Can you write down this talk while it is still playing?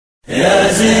يا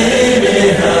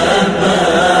زيني هم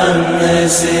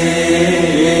النسيم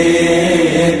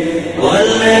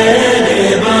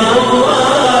والليل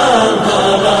بواب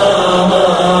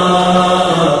ظلامه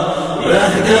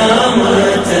له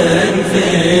قمرة في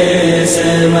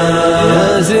سماء.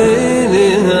 يا زيني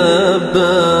هب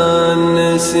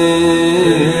النسيم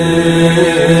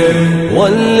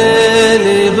والليل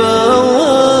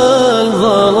بواب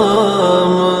ظلامه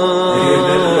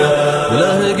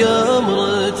له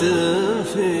قمرة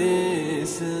في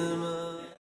سماء.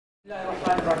 بسم الله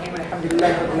الرحمن الرحيم. الحمد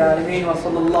لله رب العالمين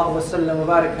وصلى الله وسلم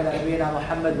وبارك على نبينا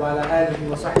محمد وعلى آله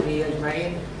وصحبه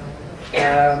أجمعين.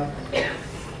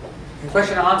 In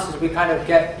question and answers we kind of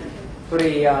get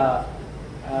pretty,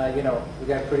 we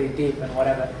get pretty deep and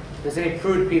whatever. If there's any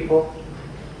prude people,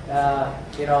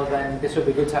 then this would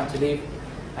be a good time to leave.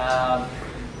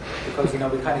 Because, we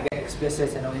kind of get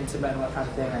explicit and intimate and that kind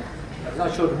of thing. And there's no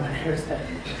children around here, is there?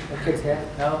 No kids here?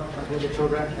 No? Not with the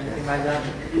children? Anything like that?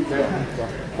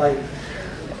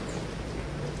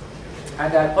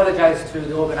 And I apologize to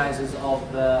the organizers of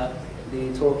the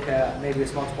talk. Maybe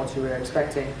it's not what you were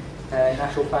expecting. In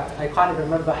actual fact, I can't even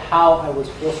remember how I was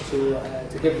forced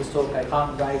to give this talk. I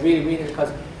can't. I really mean it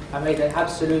because I made an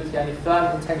absolute and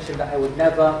firm intention that I would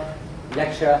never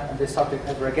lecture on this subject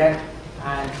ever again.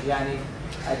 And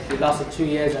it lasted 2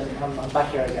 years, and I'm back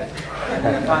here again. And I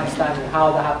can't understand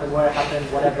how that happened, where it happened,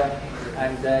 whatever.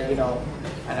 And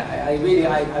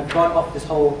I've gone off this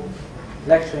whole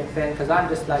lecturing thing because I'm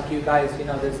just like you guys.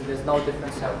 There's no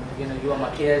difference. You are my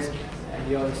peers.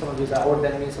 And some of you are older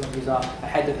than me, some of you are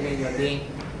ahead of me in your deen,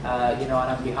 and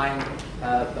I'm behind.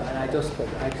 And I just,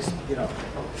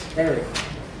 anyway.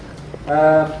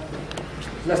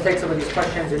 Let's take some of these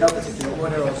questions in no particular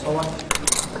order or so on.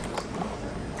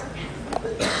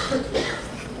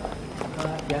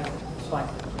 Yeah, it's fine.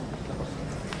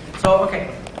 So, okay.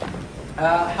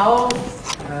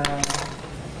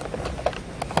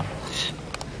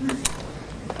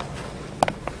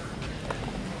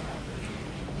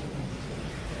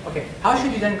 How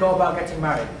should you then go about getting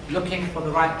married? Looking for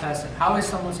the right person. How is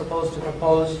someone supposed to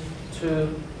propose to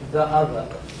the other?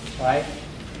 Right?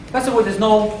 First of all, there's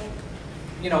no,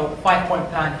 5-point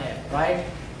plan here, right?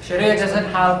 Sharia doesn't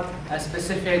have a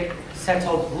specific set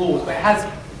of rules, but it has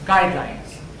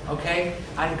guidelines. Okay?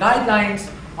 And guidelines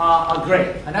are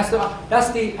great. And that's a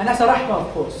rahmah,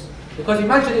 of course. Because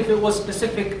imagine if it was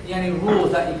specific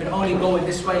rules that you can only go in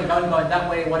this way, you can only go in that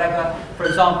way, whatever. For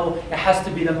example, it has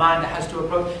to be the man that has to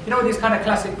approach. These kind of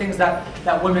classic things that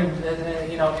women,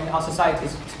 in our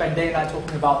societies spend day and night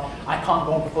talking about. I can't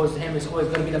go and propose to him. It's always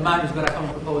going to be the man who's going to come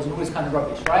and propose, and all this kind of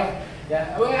rubbish, right?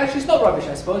 Yeah. Well, actually, it's not rubbish,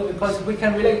 I suppose, because we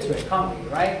can relate to it, can't we?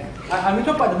 Right? And we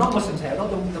talk about the non-Muslims here, not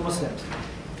the Muslims.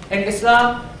 In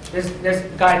Islam, there's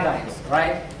guidelines,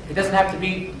 right? It doesn't have to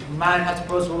be man has to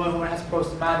propose to woman, woman has to propose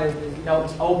to man.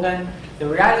 It's open. The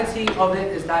reality of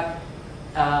it is that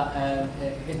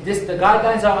the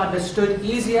guidelines are understood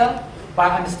easier by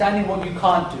understanding what you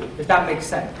can't do, if that makes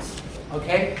sense.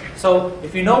 Okay? So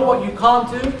if you know what you can't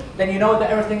do, then you know that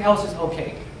everything else is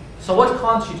okay. So what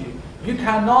can't you do? You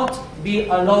cannot be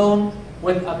alone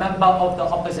with a member of the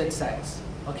opposite sex.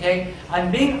 Okay?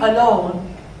 And being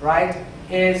alone, right,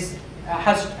 has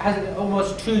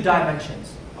almost 2 dimensions.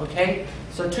 Okay,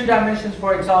 so 2 dimensions,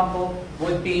 for example,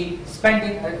 would be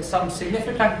spending some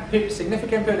significant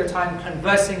period of time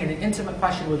conversing in an intimate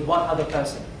fashion with one other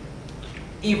person.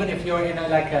 Even if you're in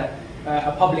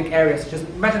a public area, so just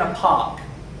imagine a park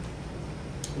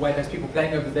where there's people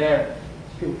playing over there,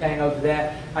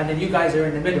 and then you guys are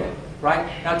in the middle, right?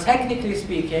 Now, technically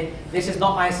speaking, this is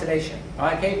not isolation,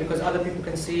 okay? Because other people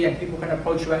can see and people can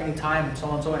approach you at any time and so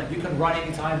on and so on, and you can run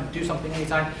anytime and do something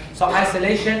anytime. So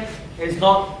isolation is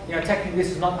not, technically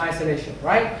this is not isolation,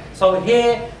 right? So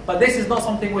but this is not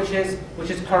something which is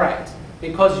correct,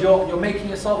 because you're making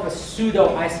yourself a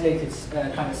pseudo-isolated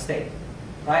kind of state,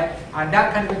 right? And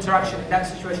that kind of interaction in that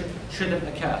situation shouldn't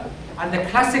occur. And the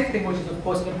classic thing, which is of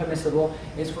course impermissible,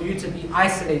 is for you to be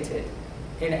isolated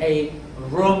in a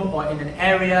room or in an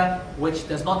area which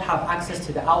does not have access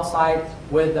to the outside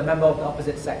with a member of the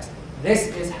opposite sex. This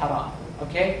is haram.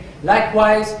 Okay?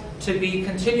 Likewise, to be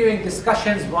continuing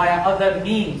discussions via other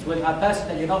means with a person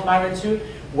that you're not married to,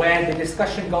 where the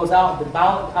discussion goes out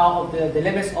of the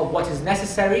limits of what is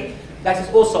necessary, that is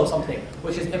also something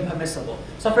which is impermissible.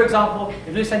 So for example,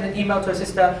 if you send an email to a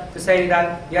sister to say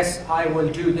that, yes, I will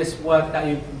do this work that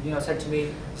you said to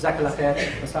me, Jazakallah khair,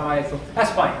 Assalamu alaikum,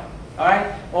 that's fine.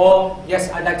 Alright? Or, yes,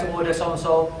 I'd like to order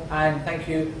so-and-so, and thank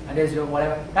you, and there's your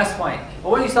whatever, that's fine.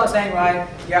 But when you start saying, right,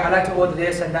 yeah, I'd like to order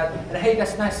this and that, and hey,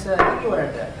 that's nice, you wear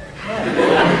it there. Yeah.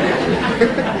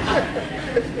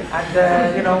 And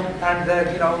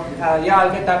yeah,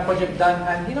 I'll get that project done,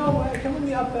 and can we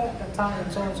meet up at that time,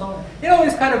 and so on and so on.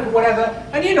 It's kind of whatever,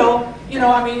 and I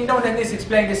mean, you don't let this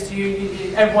explain this to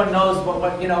you. Everyone knows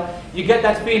what you get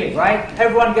that feeling, right?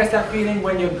 Everyone gets that feeling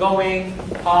when you're going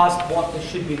past what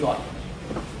should be gone.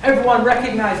 Everyone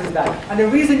recognizes that, and the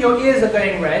reason your ears are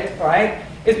going red, right,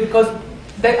 is because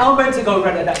they are meant to go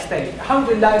red at that stage.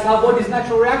 Alhamdulillah, it's our body's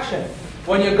natural reaction.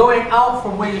 When you're going out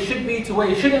from where you should be to where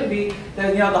you shouldn't be,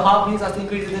 then the heartbeat starts to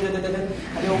increase, and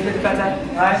you all feel better,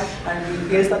 right? And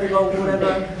your ears start to go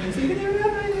whatever.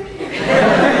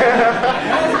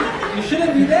 You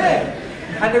shouldn't be there.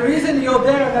 And the reason you're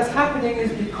there and that's happening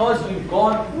is because you've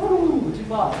gone too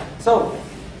far. So,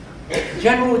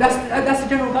 that's the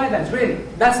general guidelines, really.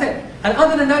 That's it. And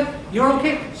other than that, you're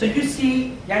okay. So you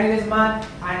see, this man,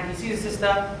 and he sees his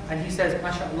sister, and he says,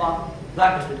 MashaAllah,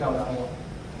 that is the girl that I want.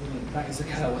 That is the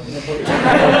girl I want.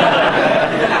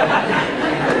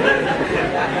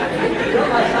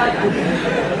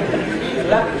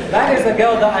 That is the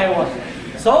girl that I want.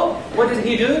 So, what does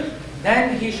he do?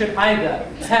 Then he should either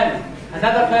tell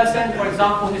another person, for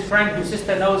example, his friend whose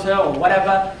sister knows her or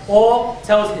whatever, or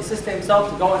tells his sister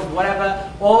himself to go and whatever,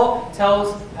 or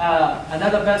tells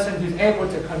another person who's able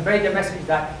to convey the message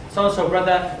that so-and-so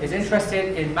brother is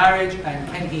interested in marriage, and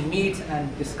can he meet and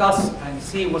discuss and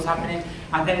see what's happening,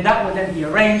 and then that will then be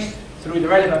arranged through the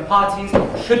relevant parties,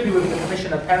 should be with the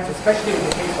permission of parents, especially in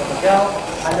the case of a girl.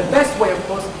 And the best way, of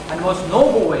course, and the most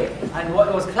noble way, and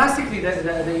what was classically the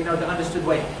understood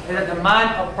way, is that the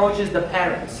man approaches the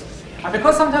parents. And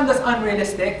because sometimes that's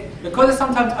unrealistic,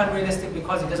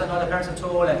 because he doesn't know the parents at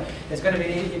all, and it's going to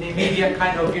be an immediate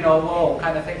kind of,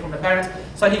 kind of thing from the parents.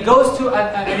 So he goes to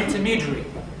an intermediary.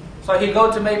 So he'll go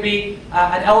to maybe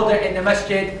an elder in the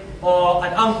masjid, or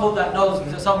an uncle that knows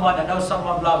someone,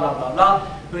 blah, blah, blah, blah,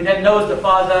 who then knows the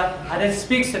father, and then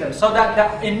speaks to them. So that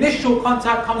the initial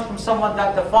contact comes from someone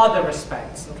that the father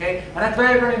respects, okay? And that's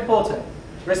very, very important.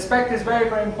 Respect is very,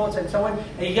 very important. So when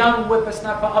a young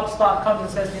whippersnapper upstart comes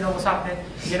and says, what's happening,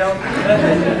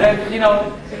 then he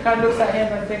kind of looks at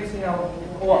him and thinks,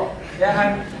 what?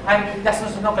 Yeah, and that's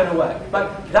also not going to work.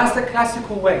 But that's the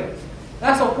classical way.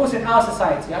 That's of course in our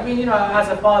society. I mean, as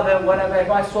a father, whatever, if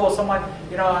I saw someone,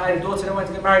 I had a daughter that wanted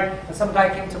to get married, and some guy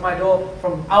came to my door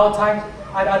from our times,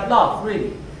 I'd laugh,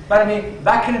 really. But I mean,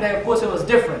 back in the day, of course, it was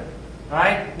different,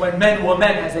 right? When men were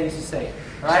men, as they used to say,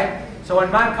 right? So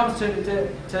when man comes to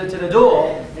the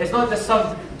door, it's not just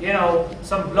some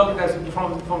bloke that's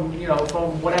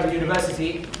from whatever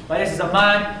university, but this is a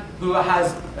man who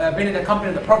has been in the company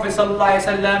of the Prophet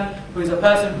ﷺ, who is a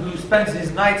person who spends his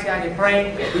nights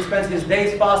praying, who spends his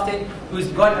days fasting, who's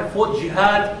gone and fought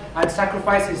jihad and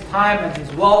sacrificed his time and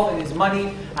his wealth and his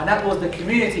money, and that was the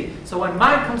community. So when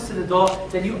man comes to the door,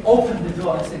 then you open the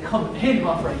door and say, come in,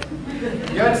 my friend.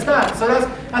 You understand? So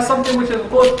that's something which of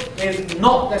course is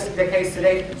not the case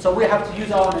today. So we have to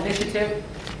use our own initiative,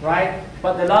 right?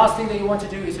 But the last thing that you want to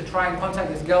do is to try and contact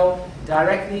this girl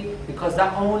directly, because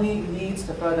that only leads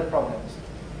to further problems.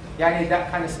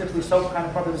 That kind of slippery slope kind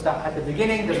of problems that at the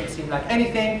beginning doesn't seem like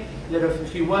anything, a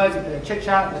few words, a bit of chit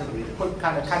chat, a quick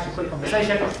kind of catch a quick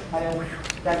conversation, and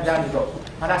then down you go.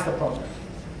 And that's the problem.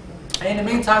 And in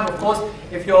the meantime, of course,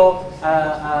 if you're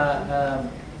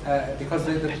because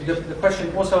the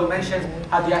question also mentions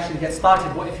how do you actually get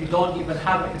started. What if you don't even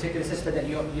have a particular sister that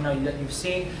that you've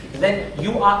seen? Then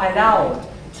you are allowed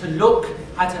to look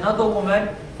at another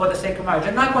woman for the sake of marriage.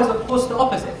 And likewise, of course, the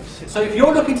opposite. So if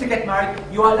you're looking to get married,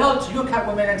 you are allowed to look at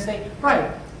women and say,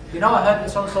 right, I heard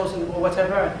this so-and-so or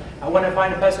whatever, and I want to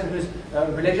find a person who's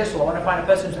religious, or I want to find a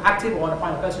person who's active, or I want to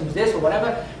find a person who's this or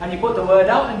whatever, and you put the word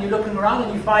out and you're looking around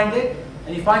and you find it,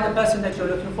 and you find the person that you're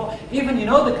looking for. Even, the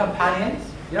companions,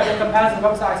 the companions of the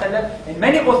Prophet ﷺ, in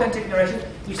many authentic narrations,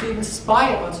 you see even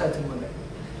spy on certain women.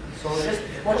 So just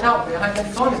watch out behind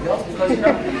them corners, girls, because there's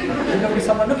going to be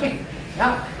someone looking.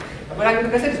 Yeah. But like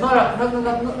I said, it's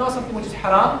not something which is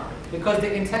haram, because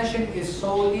the intention is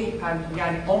solely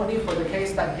and only for the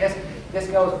case that yes, this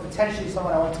girl is potentially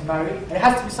someone I want to marry, and it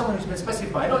has to be someone who's been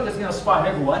specified, not just spy on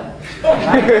everyone.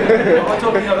 Right? We're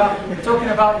talking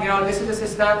about this is the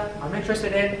sister I'm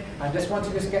interested in, I just want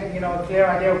to just get a clear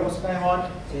idea of what's going on.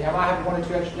 So you might have one or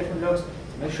two extra different looks to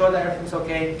make sure that everything's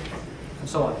okay, and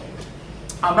so on.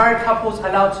 Are married couples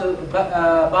allowed to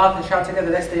bath and shower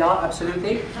together? Yes, they are,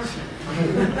 absolutely.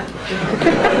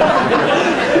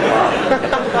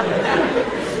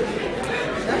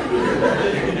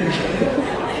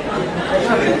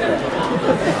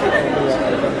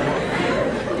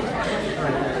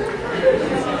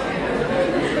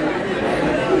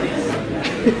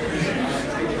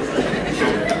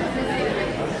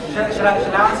 Shall I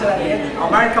answer that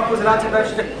Are married couples allowed to have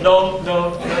children? No,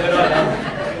 no, they're not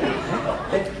allowed.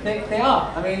 They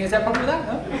are. I mean, is there a problem with that?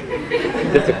 No?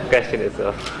 Just a question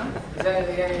itself. Is there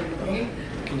any?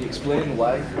 Can you explain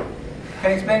why?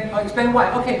 Can you explain? Oh, explain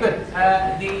why. Okay, good.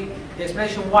 The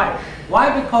explanation why.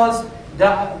 Why? Because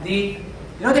the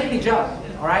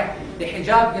hijab, all right? The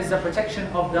hijab is the protection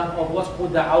of what's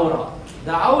called the awra.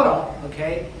 The awra,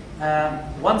 okay,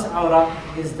 one's awra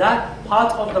is that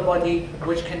part of the body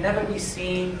which can never be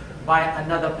seen by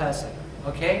another person.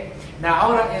 Okay? Now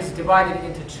awra is divided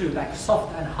into two, like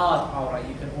soft and hard awra,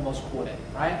 you can almost call it,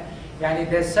 right? Yani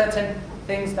there's certain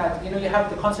things that, you have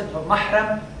the concept of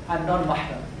mahram and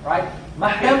non-mahram, right?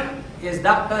 Mahram is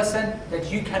that person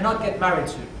that you cannot get married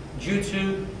to due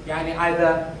to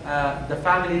either the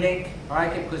family link,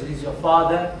 right? Because he's your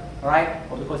father, right?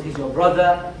 Or because he's your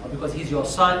brother, or because he's your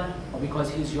son, or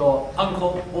because he's your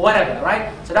uncle, or whatever,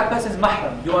 right? So that person's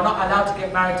mahram. You are not allowed to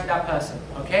get married to that person,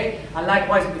 okay? And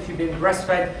likewise, if you've been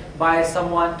breastfed by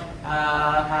someone,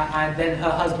 and then her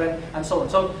husband, and so on.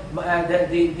 So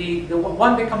the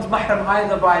one becomes mahram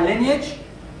either by lineage,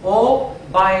 or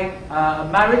by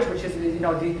marriage, which is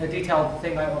a detailed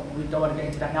thing, we don't want to get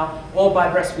into that now, or by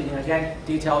breastfeeding, again,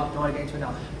 detailed, don't want to get into it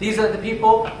now. These are the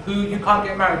people who you can't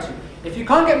get married to. If you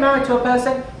can't get married to a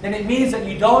person, then it means that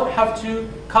you don't have to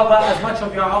cover as much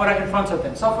of your awra in front of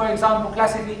them. So for example,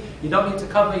 classically, you don't need to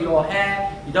cover your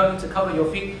hair, you don't need to cover your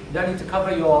feet, you don't need to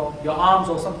cover your arms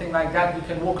or something like that. You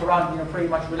can walk around pretty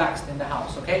much relaxed in the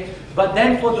house, okay? But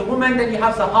then for the woman, then you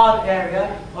have the hard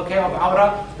area, okay, of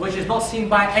awra, which is not seen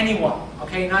by anyone,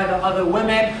 okay? Neither other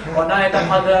women or neither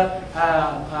other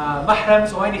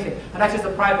mahrams or anything. And that is the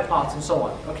private parts and so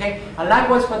on, okay? And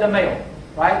likewise for the male.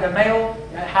 Right, the male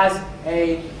has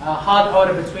a hard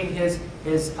awra between his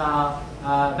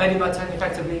belly button,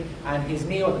 effectively, and his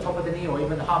knee, or the top of the knee, or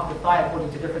even half the thigh, according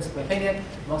to difference of opinion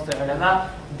amongst the ulama.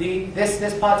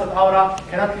 This part of awra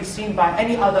cannot be seen by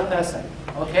any other person.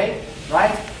 Okay,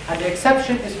 right? And the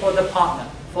exception is for the partner,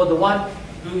 for the one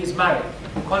who is married,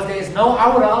 because there is no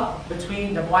awra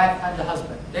between the wife and the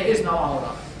husband. There is no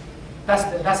awra. That's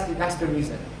the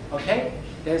reason. Okay.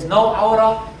 There's no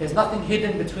awra, there's nothing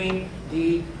hidden between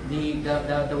the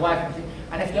wife.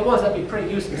 And if there was, that'd be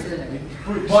pretty useless, isn't it? It'd be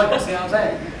pretty pointless, you know what I'm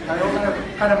saying?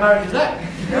 What kind of marriage is that?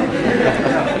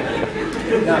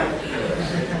 No.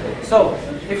 So,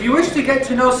 if you wish to get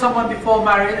to know someone before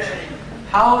marriage,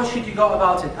 how should you go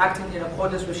about it? Acting in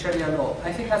accordance with Sharia law.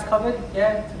 I think that's covered,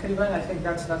 yeah? I think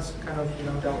that's kind of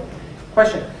dealt with.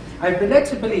 Question. I've been led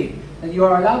to believe that you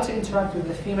are allowed to interact with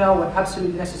the female when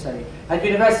absolutely necessary. At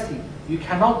university, you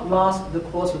cannot last the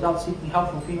course without seeking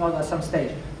help from females at some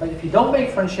stage. But if you don't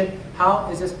make friendship, how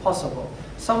is this possible?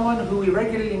 Someone who we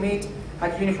regularly meet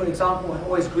at uni, for example, and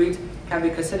always greet, can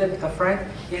be considered a friend.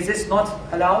 Is this not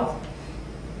allowed?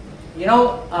 I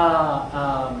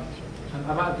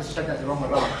might have just said that the wrong way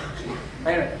around.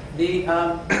 Anyway,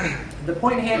 the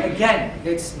point here, again,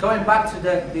 it's going back to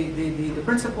the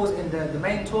principles in the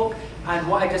main talk and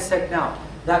what I just said now.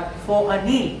 That for a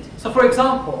need, so for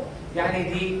example,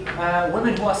 the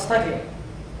women who are studying,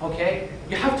 okay,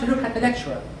 you have to look at the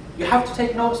lecturer, you have to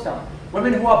take notes down.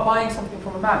 Women who are buying something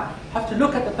from a man have to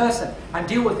look at the person and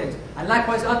deal with it, and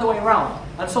likewise the other way around.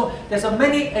 And so there's a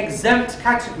many exempt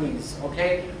categories,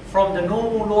 okay, from the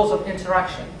normal laws of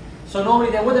interaction. So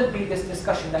normally there wouldn't be this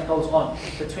discussion that goes on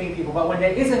between people, but when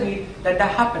there is a need, then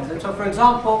that happens. And so for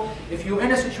example, if you're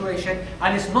in a situation,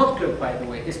 and it's not good, by the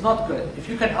way, it's not good. If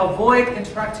you can avoid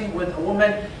interacting with a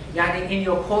woman in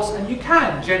your course, and you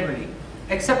can generally,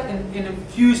 except in a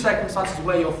few circumstances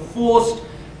where you're forced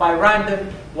by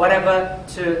random whatever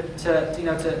to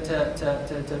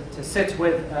sit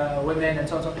with women and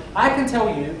so on. I can tell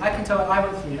you, I went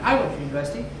through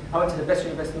university. I went to the best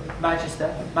university,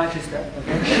 Manchester.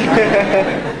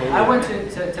 Okay. I went to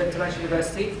Manchester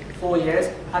University 4 years,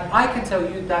 and I can tell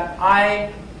you that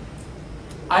I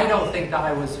don't think that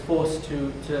I was forced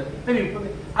to maybe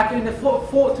I can, in the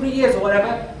 3 years or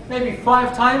whatever, maybe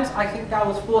 5 times I think that I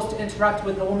was forced to interact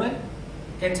with a woman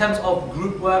in terms of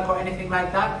group work or anything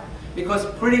like that, because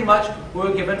pretty much we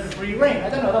were given free reign. I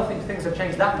don't think things have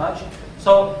changed that much.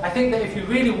 So I think that if you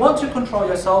really want to control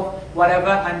yourself,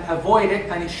 whatever, and avoid it,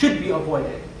 and it should be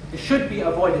avoided. It should be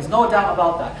avoided, there's no doubt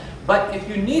about that. But if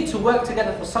you need to work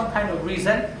together for some kind of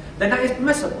reason, then that is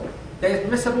permissible. That is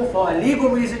permissible for a legal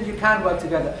reason, you can work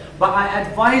together. But I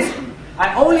advise you,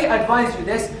 I only advise you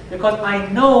this because I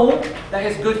know that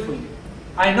it's good for you.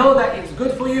 I know that it's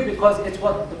good for you because it's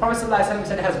what the Prophet ﷺ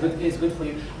said is good for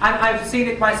you. And I've seen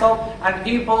it myself, and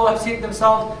people have seen it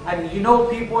themselves, and you know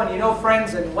people, and you know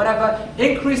friends, and whatever.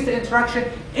 Increase the interaction,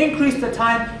 increase the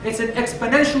time. It's an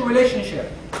exponential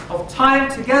relationship of time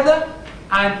together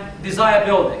and desire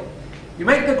building. You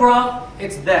make the graph,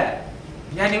 it's there.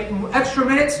 Extra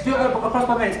minutes, do it across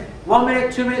by minutes. 1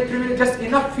 minute, 2 minutes, 3 minutes, just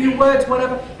enough few words,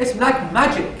 whatever. It's like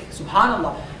magic,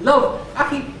 subhanallah. Love,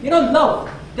 akhi, love.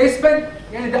 They spend,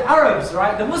 the Arabs,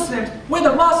 right, the Muslims, we're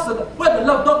the masters, we're the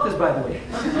love doctors, by the way.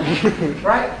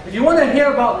 Right? If you want to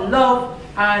hear about love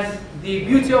and the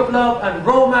beauty of love and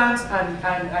romance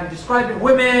and describing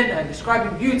women and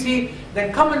describing beauty,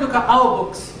 then come and look at our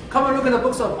books. Come and look at the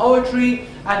books of poetry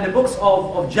and the books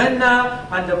of Jannah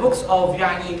and the books of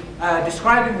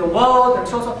describing the world and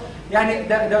so on.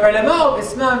 The ulama of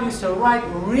Islam used to write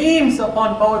reams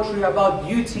upon poetry about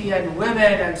beauty and women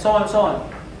and so on and so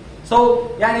on.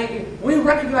 So we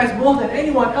recognize more than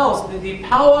anyone else the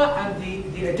power and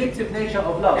the addictive nature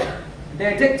of love. The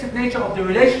addictive nature of the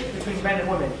relationship between men and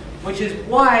women. Which is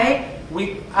why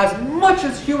we, as much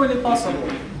as humanly possible,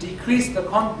 decrease the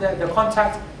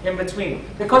contact in between.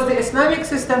 Because the Islamic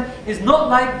system is not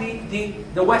like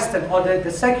the Western or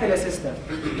the secular system.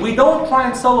 We don't try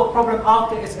and solve a problem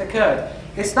after it's occurred.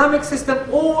 Islamic system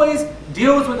always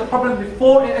deals with the problem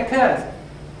before it occurs.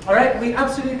 Alright? We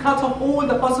absolutely cut off all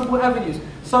the possible avenues.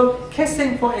 So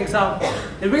kissing, for example,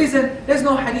 the reason there's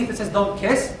no hadith that says don't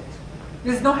kiss.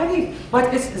 There's no hadith.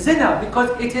 But it's zina because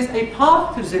it is a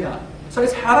path to zina. So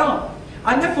it's haram.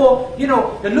 And therefore,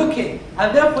 the looking,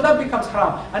 and therefore that becomes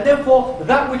haram. And therefore,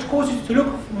 that which causes you to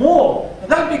look more,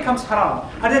 that becomes haram.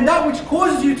 And then that which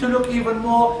causes you to look even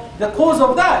more, the cause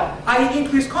of that, i.e.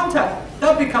 increased contact,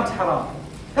 that becomes haram.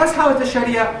 That's how the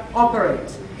Sharia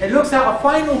operates. It looks at a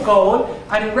final goal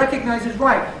and it recognizes,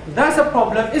 right, that's a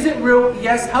problem. Is it real?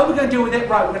 Yes. How are we going to deal with it?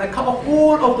 Right, we're going to cut off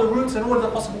all of the routes and all of the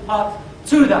possible paths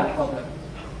to that problem.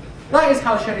 That is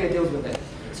how Sharia deals with it.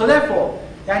 So therefore,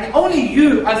 only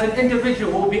you as an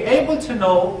individual will be able to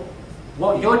know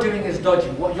what you're doing is dodgy,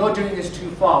 what you're doing is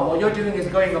too far, what you're doing is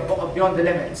going beyond the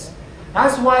limits.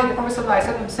 That's why the Prophet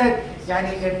ﷺ said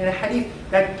in a hadith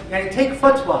that take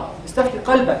fatwa, istafti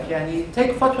qalbak,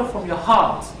 take fatwa from your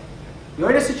heart. You're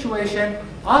in a situation,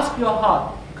 ask your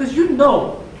heart, because you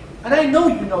know, and I know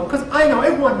you know, because I know,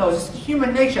 everyone knows, it's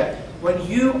human nature, when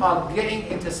you are getting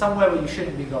into somewhere where you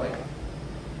shouldn't be going.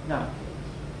 Now,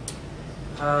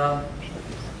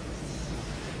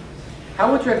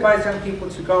 how would you advise young people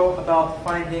to go about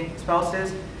finding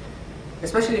spouses,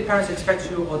 especially if parents expect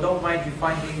you or don't mind you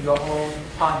finding your own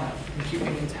partner and keeping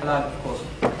it halal, of course?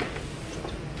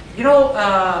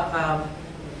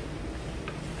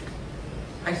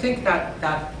 I think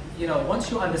that once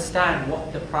you understand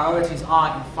what the priorities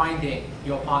are in finding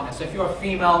your partner, so if you're a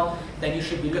female, then you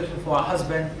should be looking for a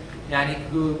husband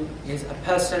who is a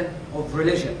person of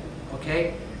religion,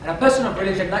 okay? And a person of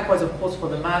religion, likewise, of course, for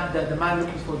the man, the man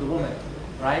looking for the woman,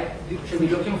 right? You should be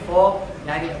looking for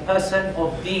a person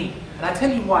of deen. And I tell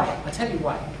you why.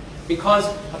 Because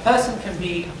a person can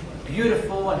be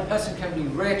beautiful, and a person can be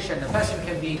rich, and a person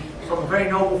can be from a very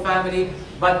noble family,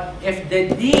 but if the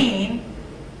deen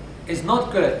is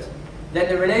not good, then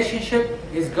the relationship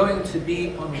is going to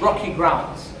be on rocky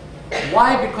grounds.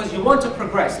 Why? Because you want to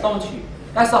progress, don't you?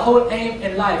 That's the whole aim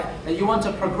in life, that you want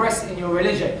to progress in your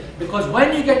religion. Because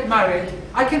when you get married,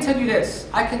 I can tell you this,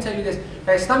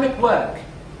 the Islamic work,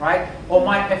 right, or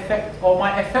my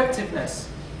effectiveness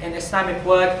in Islamic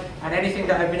work and anything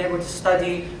that I've been able to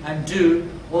study and do,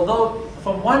 although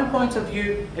from one point of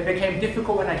view it became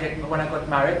difficult when I got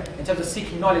married in terms of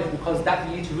seeking knowledge, because that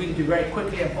you need to really do very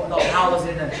quickly and put a lot of hours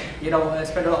in and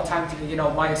spend a lot of time to,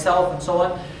 by yourself and so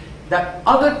on. That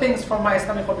other things from my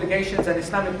Islamic obligations and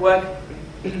Islamic work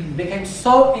became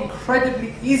so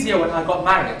incredibly easier when I got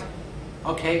married.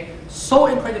 Okay, so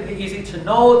incredibly easy to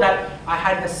know that I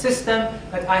had a system,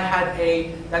 that I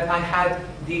had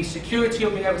the security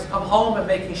of being able to come home and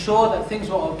making sure that things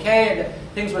were okay and that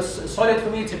things were solid for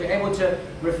me to be able to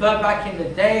refer back in the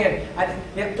day,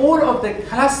 and all of the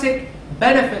classic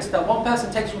benefits that one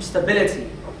person takes from stability.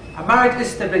 A marriage is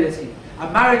stability. A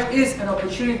marriage is an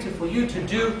opportunity for you to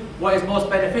do what is most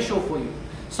beneficial for you.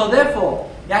 So therefore,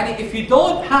 if you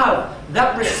don't have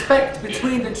that respect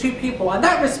between the two people, and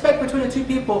that respect between the two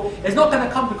people is not going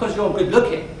to come because you're good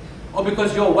looking, or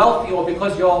because you're wealthy, or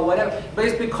because you're whatever, but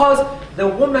it's because the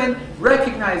woman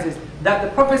recognizes that the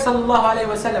Prophet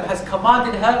ﷺ has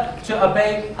commanded her to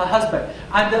obey her husband.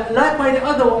 And likewise the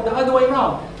other way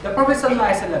around. The Prophet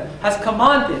ﷺ has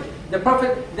commanded, the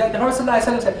Prophet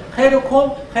ﷺ said,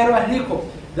 خَيْرُكُمْ خَيْرُ أَهْلِكُمْ.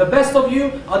 The best of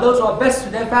you are those who are best to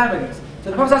their families. So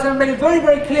the Prophet ﷺ made it very,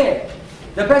 very clear.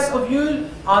 The best of you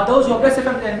are those who are best to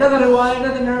their families.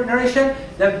 Another narration,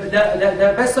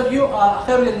 the best of you are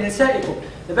خَيْرُ لِنِسَائِكُمْ.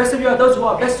 The best of you are those who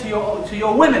are best to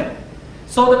your women.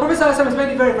 So the Prophet ﷺ has made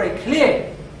it very, very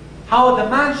clear how the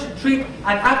man should treat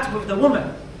and act with the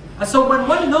woman. And so when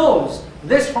one knows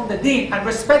this from the deen and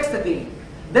respects the deen,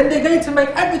 then they're going to make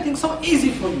everything so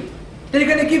easy for you. They're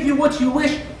going to give you what you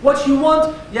wish, what you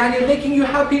want, yani making you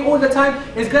happy all the time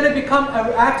is going to become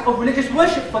an act of religious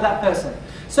worship for that person.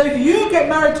 So if you get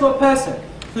married to a person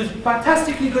who's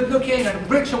fantastically good looking and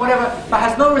rich or whatever, but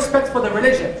has no respect for the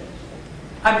religion,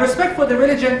 and respect for the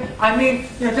religion, I mean,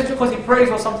 just because he prays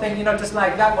or something, just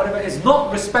like that, whatever, is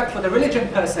not respect for the religion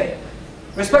per se.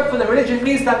 Respect for the religion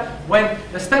means that when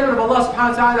the statement of Allah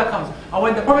subhanahu wa ta'ala comes, and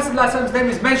when the Prophet ﷺ's name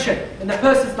is mentioned, and the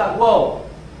person's like, whoa,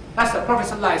 that's the Prophet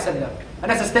ﷺ,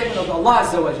 and that's a statement of Allah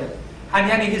Azza wa Jal. And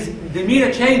yani his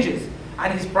demeanor changes,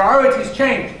 and his priorities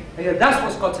change, and that's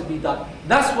what's got to be done.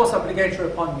 That's what's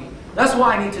obligatory upon me. That's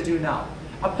what I need to do now.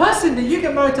 A person, that you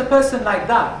get married to a person like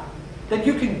that, then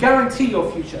you can guarantee your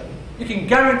future. You can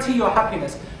guarantee your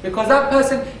happiness. Because that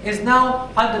person is now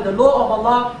under the law of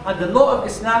Allah and the law of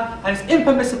Islam, and it's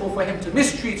impermissible for him to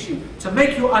mistreat you, to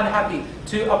make you unhappy,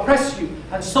 to oppress you,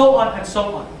 and so on and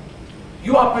so on.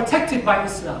 You are protected by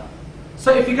Islam.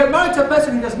 So if you get married to a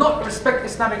person who does not respect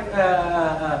Islamic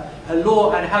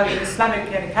law and how Islamic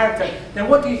character, then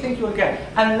what do you think you will get?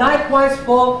 And likewise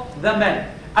for the men.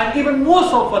 And even more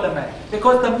so for the men.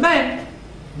 Because the men,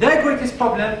 their greatest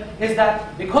problem is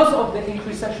that because of the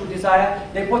increased sexual desire,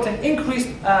 they put an increased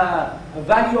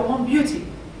value upon beauty.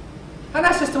 And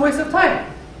that's just a waste of time.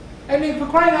 I mean, for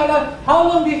crying out loud, how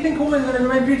long do you think a woman is going to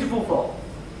remain beautiful for?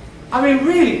 I mean,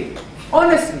 really,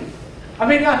 honestly. I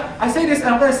mean, I say this and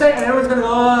I'm going to say it and everyone's going to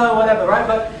go, oh, whatever, right?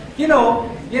 But, you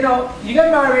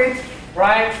get married,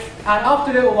 right? And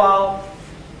after a little while,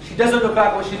 she doesn't look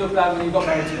like what she looked like when you got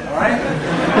married to her, alright?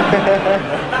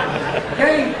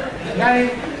 Okay?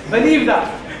 Believe that.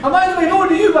 And by the way, nor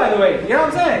do you, by the way. You know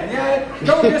what I'm saying? Yeah,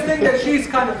 don't just think that she's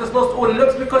kind of just lost all the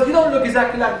looks, because you don't look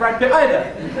exactly like Brad Pitt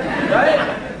either. Right?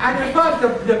 And in fact,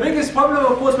 the biggest problem,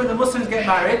 of course, when the Muslims get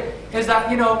married is that,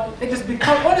 they just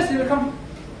become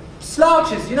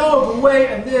slouches, overweight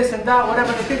and this and that,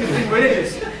 whatever they think is being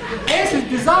religious. It's a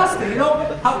disaster, when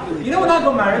I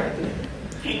got married,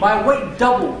 my weight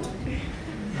doubled.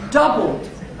 Doubled.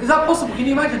 Is that possible? Can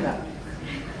you imagine that?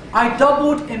 I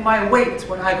doubled in my weight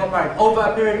when I got married, over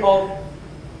a period of,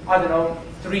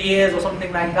 3 years or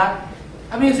something like that.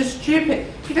 I mean, it's just stupid.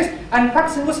 And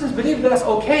practicing Muslims believe that that's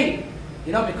okay.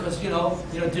 Because, you're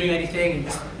not doing anything,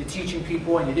 you're teaching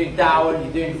people, and you're doing da'wah, and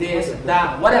you're doing this and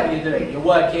that, whatever you're doing. You're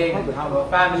working, and I'm a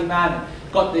family man, and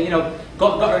got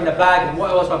her in the bag, and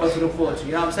what else am I supposed to look forward to?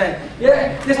 You know what I'm saying?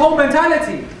 Yeah, this whole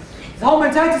mentality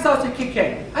starts to kick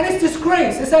in. And it's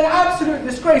disgrace, it's an absolute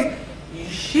disgrace.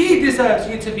 She deserves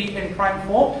you to be in prime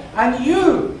form, and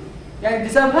you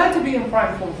deserve her to be in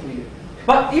prime form for you.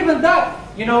 But even that,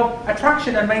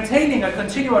 attraction and maintaining a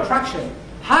continual attraction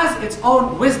has its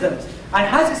own wisdoms and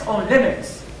has its own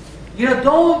limits.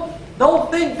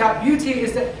 Don't think that beauty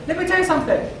is the... Let me tell you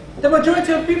something. The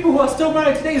majority of people who are still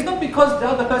married today is not because the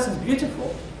other person's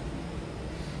beautiful.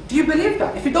 Do you believe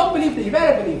that? If you don't believe that, you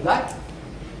better believe that.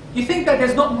 You think that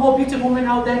there's not more beautiful women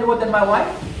out there than my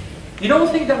wife? You don't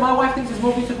think that my wife thinks there's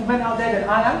more beautiful men out there than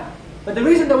I am? But the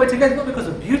reason that we're together is not because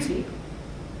of beauty.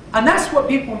 And that's what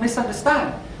people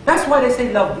misunderstand. That's why they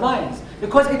say love blinds.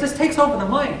 Because it just takes over the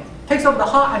mind, takes over the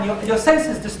heart, and your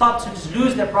senses just start to just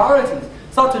lose their priorities,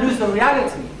 start to lose the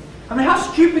reality. I mean, how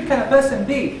stupid can a person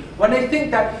be when they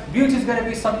think that beauty is going to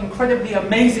be some incredibly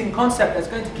amazing concept that's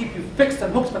going to keep you fixed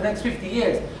and hooked for the next 50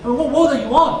 years? I mean, what world are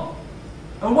you on?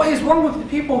 I mean, what is wrong with the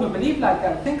people who believe like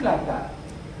that, think like that?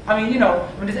 I mean,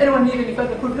 does anyone need any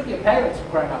further proof? Look at your parents for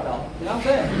crying out loud. You know what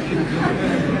I'm saying?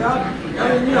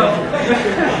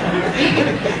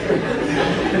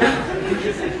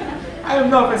 I am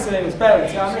not considering his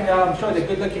parents. I'm sure they're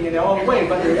good looking in their own way,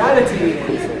 but the reality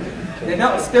is they're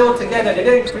not still together. They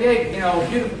didn't create,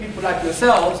 beautiful people like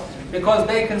yourselves because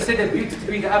they considered beauty to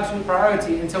be the absolute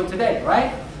priority until today,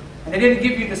 right? And they didn't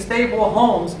give you the stable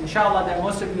homes, inshallah, that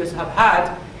most of you have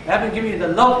had. They haven't given you the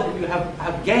love that you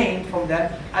have gained from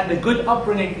them, and the good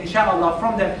upbringing, inshallah,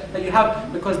 from them that you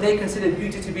have, because they consider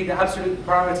beauty to be the absolute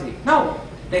priority. No,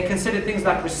 they consider things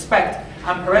like respect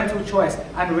and parental choice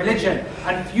and religion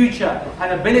and future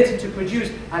and ability to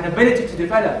produce and ability to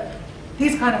develop.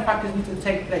 These kind of factors need to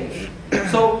take place.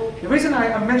 So the reason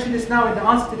I mention this now in the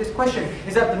answer to this question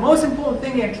is that the most important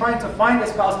thing in trying to find a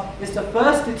spouse is to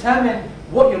first determine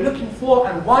what you're looking for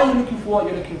and why you're looking for what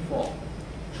you're looking for.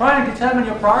 Try and determine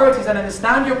your priorities and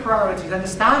understand your priorities.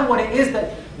 Understand what it is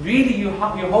that really you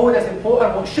hold as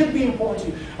important, what should be important to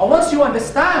you. And once you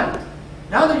understand,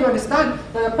 Now that you understand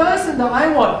that the person that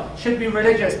I want should be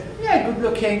religious, yeah, good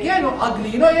looking, yeah, not ugly,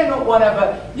 yeah, not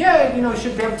whatever, yeah,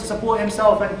 should be able to support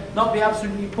himself and not be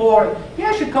absolutely poor,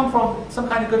 yeah, should come from some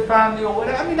kind of good family or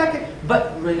whatever. I mean,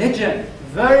 but religion,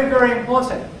 very, very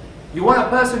important. You want a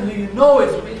person who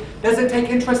doesn't take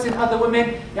interest in other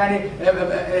women,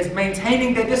 is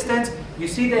maintaining their distance. You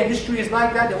see their history is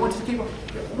like that, they want to keep.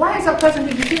 Why is that person,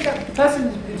 do you think that the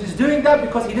person is doing that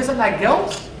because he doesn't like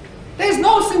girls? There's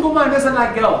no single man who doesn't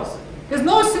like girls. There's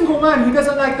no single man who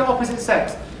doesn't like the opposite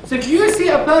sex. So if you see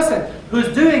a person who's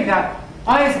doing that,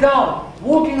 eyes down,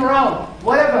 walking around,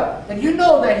 whatever, then you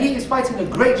know that he is fighting a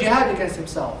great jihad against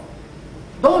himself.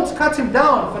 Don't cut him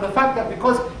down for the fact that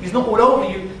because he's not all over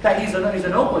you, that he's a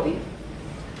nobody.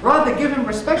 Rather give him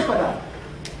respect for that.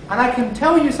 And I can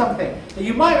tell you something, that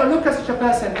you might not look at such a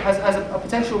person as a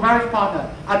potential marriage partner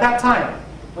at that time,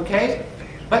 okay?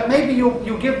 But maybe you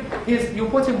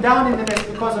put him down in the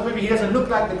midst because of maybe he doesn't look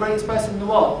like the greatest person in the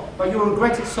world, but you'll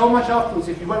regret it so much afterwards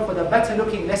if you went for the better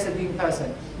looking, lesser being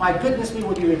person. My goodness me,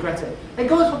 would you regret it? It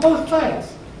goes for both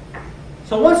sides.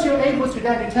 So once you're able to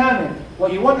then determine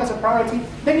what you want as a priority,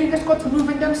 then you just got to move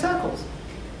in them circles.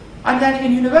 And then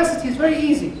in university it's very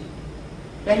easy.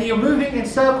 Then you're moving in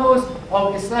circles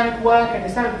of Islamic work and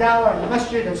Islamic dawah and the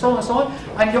masjid and so on and so on.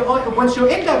 And once you're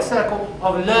in that circle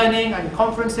of learning and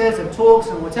conferences and talks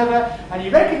and whatever, and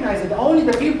you recognize that only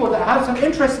the people that have some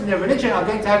interest in their religion are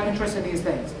going to have interest in these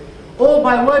things. Or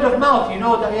by word of mouth, you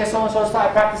know that so-and-so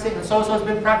started practicing, and so-and-so's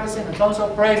been practicing, and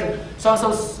so-and-so prays, and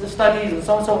so-and-so studies, and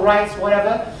so-and-so writes,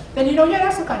 whatever. Then you know, yeah,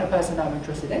 that's the kind of person that I'm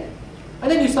interested in. And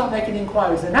then you start making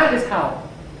inquiries, and that is how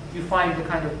you find the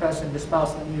kind of person, the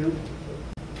spouse that you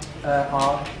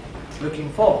are looking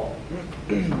for.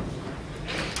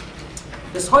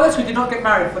 The scholars who did not get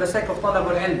married for the sake of talab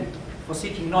al-ilm, for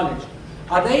seeking knowledge,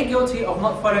 are they guilty of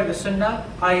not following the sunnah,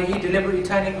 i.e. deliberately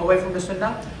turning away from the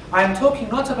sunnah? I am talking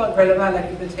not about ulama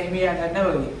like Ibn Taymiyyah and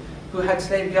Al-Nawawi, who had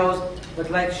slave girls, but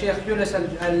like Sheikh Yunus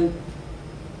al-Junpuri,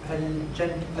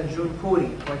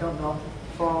 I don't know,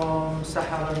 from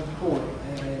Saharanpur,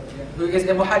 who is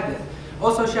a muhaddith.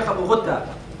 Also Sheikh Abu Ghudda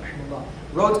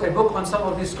wrote a book on some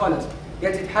of these scholars,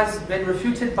 yet it has been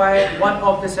refuted by one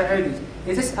of the Saudis.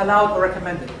 Is this allowed or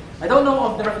recommended? I don't know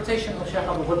of the refutation of Sheikh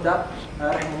Abu Ghudda,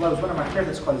 was one of my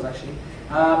favorite scholars actually.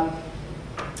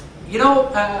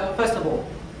 First of all,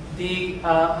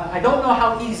 I don't know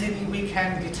how easily we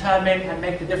can determine and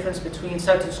make the difference between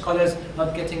certain scholars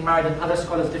not getting married and other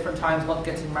scholars different times not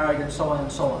getting married and so on and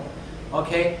so on.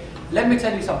 Okay, let me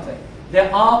tell you something.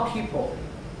 There are people,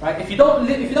 right? If you don't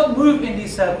move in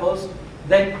these circles,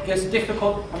 then it's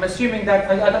difficult. I'm assuming that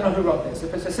I don't know who wrote this.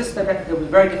 If it's a sister, then it'll be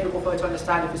very difficult for her to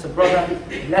understand. If it's a brother,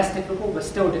 less difficult, but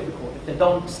still difficult if they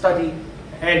don't study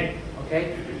ilm.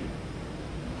 Okay.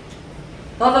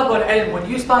 Talab al-ilm, when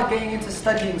you start getting into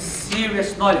studying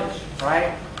serious knowledge,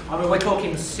 right? I mean, we're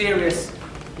talking serious,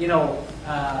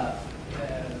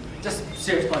 just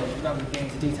serious knowledge. We're not going to get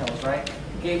into details, right?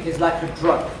 It is like a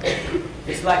drug.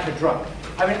 It's like a drug.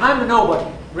 I mean, I'm a nobody,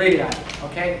 really I am,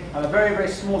 okay? I'm a very, very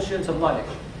small student of knowledge.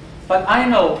 But I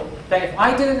know that if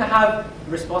I didn't have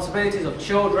responsibilities of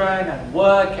children and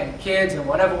work and kids and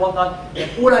whatnot, then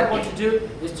all I'd want to do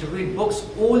is to read books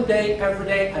all day, every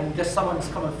day, and just someone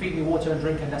come and feed me water and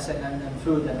drink and that's it, and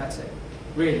food and that's it.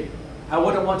 Really. I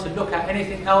wouldn't want to look at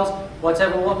anything else, whatnot.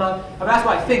 I mean, that's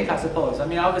what I think, I suppose. I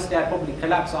mean, obviously I'd probably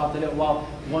collapse after a little while,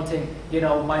 wanting,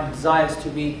 my desires to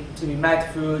be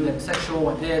mad food and sexual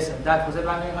and this and that, whatever.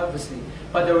 I mean, obviously.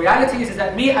 But the reality is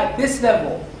that me at this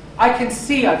level, I can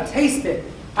see, I've tasted,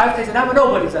 I'm a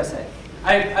nobody, as I said.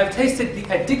 I've tasted the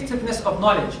addictiveness of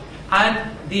knowledge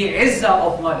and the izzah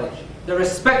of knowledge, the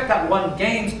respect that one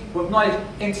gains with knowledge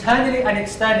internally and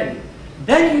externally.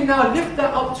 Then you now lift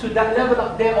that up to that level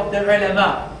up there of the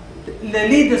ulama, the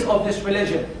leaders of this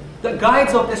religion, the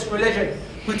guides of this religion,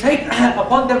 who take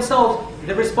upon themselves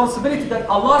the responsibility that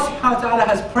Allah subhanahu wa ta'ala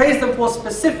has praised them for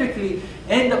specifically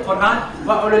in the Quran.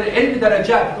 Allah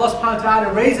subhanahu wa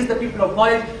ta'ala raises the people of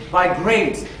knowledge by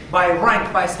grades, by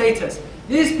rank, by status.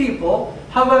 These people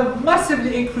have a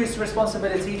massively increased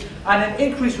responsibility and an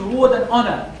increased reward and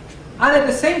honor. And at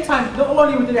the same time, not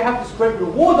only do they have this great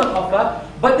reward on offer,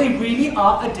 but they really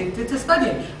are addicted to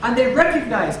studying. And they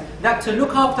recognize that to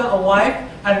look after a wife,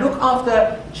 and look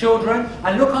after children,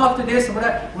 and look after this and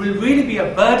that will really be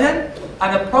a burden,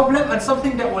 and a problem, and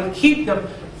something that will keep them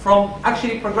from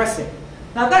actually progressing.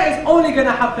 Now that is only going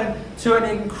to happen to an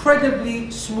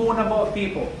incredibly small number of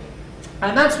people.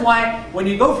 And that's why when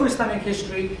you go through Islamic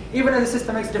history, even as the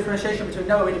system makes differentiation between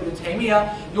Nawawi and Ibn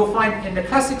Taymiyyah, you'll find in the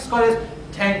classic scholars,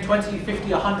 10, 20,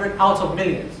 50, 100 out of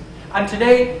millions. And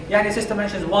today, yani sister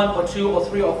mentions 1 or 2 or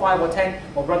 3 or 5 or 10,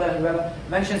 or brother, whoever,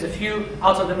 mentions a few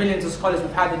out of the millions of scholars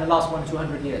we've had in the last 100 to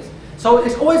 200 years. So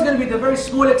it's always going to be the very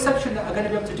small exception that are going to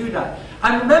be able to do that.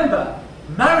 And remember,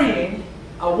 marrying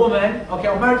a woman, okay,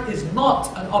 or marriage is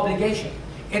not an obligation.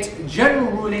 Its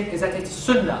general ruling is that it's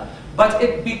sunnah. But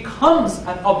it becomes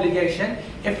an obligation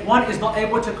if one is not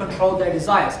able to control their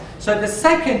desires. So the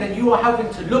second that you are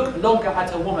having to look longer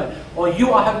at a woman, or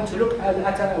you are having to look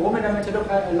at a woman having to look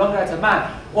longer at a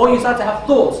man, or you start to have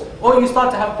thoughts, or you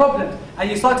start to have problems, and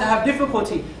you start to have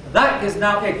difficulty, that is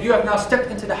now it. You have now stepped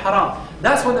into the haram.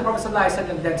 That's when the Prophet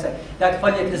ﷺ then said that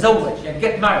فَلْيَتَزَوَّجْ, and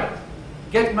get married.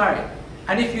 Get married.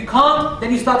 And if you can't,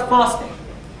 then you start fasting.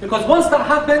 Because once that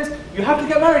happens, you have to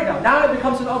get married now. Now it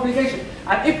becomes an obligation.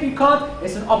 And if you can't,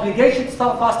 it's an obligation to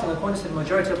start fasting according to the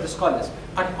majority of the scholars.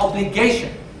 An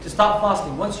obligation to start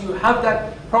fasting. Once you have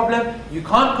that problem, you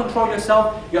can't control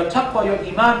yourself, your taqwa, your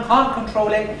iman can't control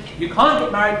it, you can't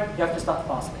get married, you have to start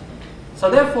fasting. So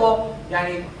therefore,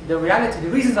 the reality, the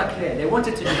reasons are clear. They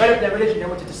wanted to develop their religion, they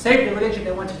wanted to save their religion,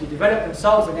 they wanted to develop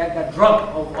themselves, and that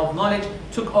drug of knowledge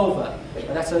took over.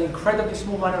 But that's an incredibly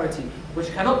small minority, which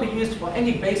cannot be used for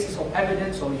any basis of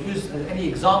evidence or used as any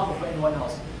example for anyone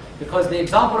else. Because the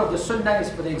example of the sunnah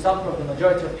is for the example of the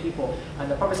majority of people.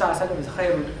 And the Prophet ﷺ is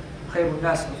khairun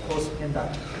nas, of course, in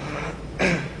that.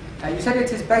 You said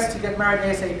it is best to get married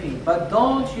ASAP, but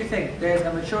don't you think there's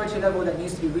a maturity level that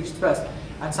needs to be reached first,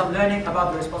 and some learning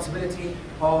about the responsibility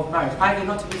of marriage, i.e.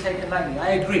 not to be taken lightly? I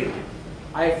agree.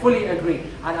 I fully agree.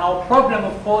 And our problem,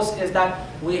 of course, is that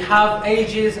we have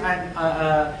ages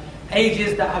and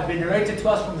ages that have been narrated to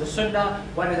us from the Sunnah,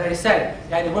 when, as I said,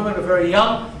 the women were very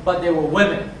young, but they were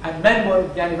women, and men were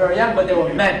very young, but they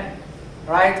were men,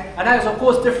 right? And that is, of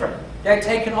course, different. They had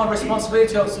taken on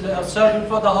responsibility of serving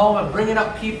for the home and bringing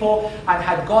up people, and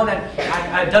had gone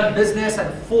and done business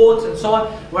and fought and so on,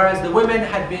 whereas the women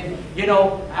had been,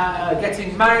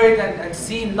 getting married and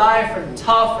seen life and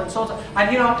tough and so on.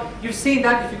 And you've seen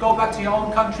that if you go back to your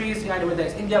own countries, whether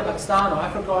it's India, Pakistan, or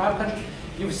Africa, or other countries,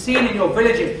 you've seen in your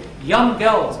villages young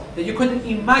girls that you couldn't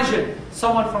imagine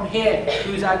someone from here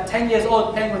who's at 10 years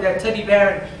old playing with their teddy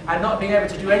bear and not being able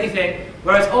to do anything,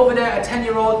 whereas over there a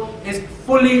 10-year-old is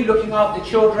fully looking after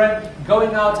children,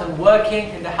 going out and working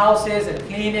in the houses and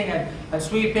cleaning and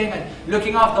sweeping and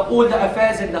looking after all the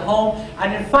affairs in the home.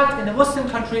 And in fact, in the Muslim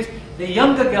countries, the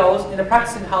younger girls in the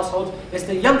practicing households, it's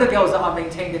the younger girls that are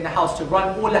maintained in the house to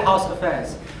run all the house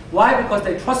affairs. Why? Because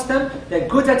they trust them, they're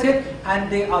good at it, and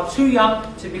they are too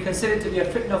young to be considered to be a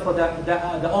fitna for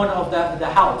the owner of the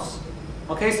house.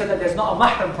 Okay, so that there's not a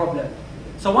mahram problem.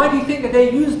 So why do you think that they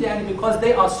use the animal? Because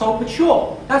they are so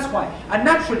mature. That's why. And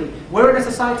naturally, we're in a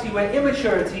society where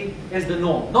immaturity is the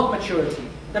norm, not maturity.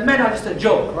 The men are just a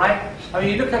joke, right? I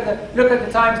mean, you look at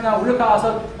the times now, we look at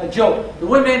ourselves, a joke. The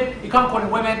women, you can't call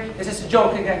them women, it's just a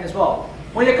joke again as well.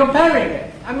 When you're comparing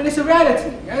it, I mean, it's a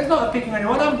reality. It's not picking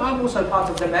anyone. I'm also part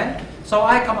of the men, so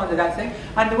I come under that thing.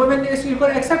 And the women, you've got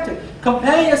to accept it.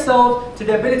 Compare yourself to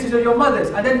the abilities of your mothers,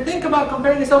 and then think about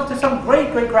comparing yourself to some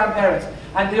great-great-grandparents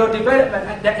and your development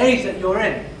at the age that you're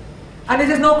in. And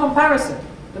there's no comparison.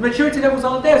 The maturity levels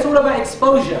aren't there. It's all about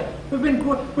exposure. We've been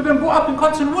brought up in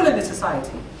cotton wool in this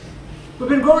society. We've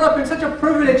been grown up in such a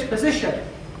privileged position.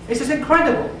 It's just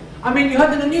incredible. I mean, you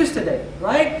heard in the news today,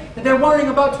 right? That they're worrying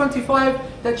about 25,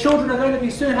 that children are going to be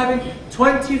soon having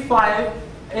 25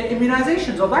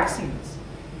 immunizations or vaccines.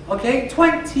 Okay,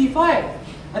 25.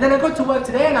 And then I got to work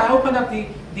today and I opened up the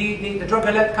drug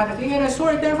alert kind of thing, and I saw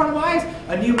it there in front of my eyes.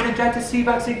 A new meningitis C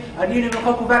vaccine, a new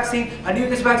pneumococcal vaccine, a new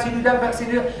this vaccine, new that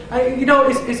vaccine.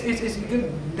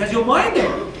 Does your mind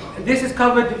in? This is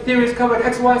covered, diphtheria is covered,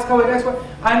 XY is covered, XY.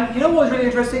 And you know what was really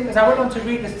interesting is I went on to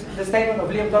read the statement of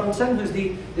Liam Donaldson, who's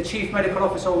the chief medical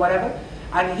officer or whatever,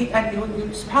 and he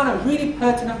found a really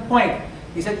pertinent point.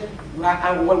 He said,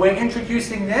 we're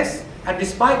introducing this, and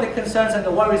despite the concerns and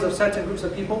the worries of certain groups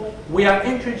of people, we are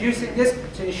introducing this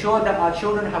to ensure that our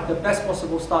children have the best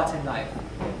possible start in life.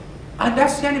 And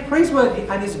that's praiseworthy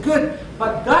and is good,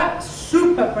 but that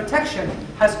super protection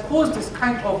has caused this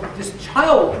kind of, this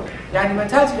child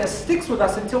mentality that sticks with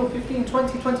us until 15,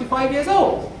 20, 25 years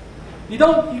old. You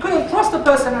couldn't trust a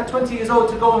person at 20 years old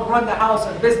to go and run the house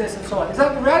and business and so on. Is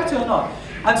that the reality or not?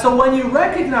 And so when you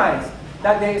recognize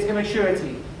that there is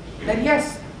immaturity, then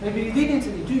yes, maybe you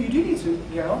do need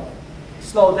to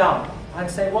slow down and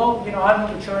say, well, I'm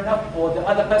not mature enough, or the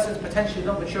other person's potentially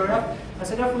not mature enough, and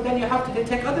so therefore then you have to then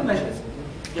take other measures.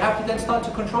 You have to then start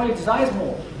to control your desires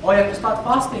more, or you have to start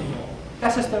fasting more.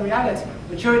 That's just the reality.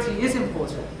 Maturity is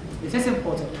important. It is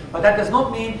important, but that does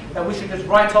not mean that we should just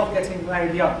write off getting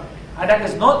married young. And that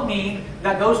does not mean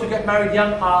that those who get married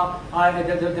young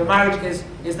the marriage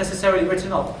is necessarily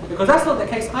written off. Because that's not the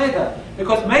case either.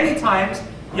 Because many times,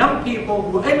 young people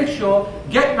who are immature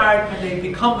get married and they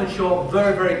become mature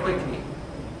very, very quickly.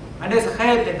 And there's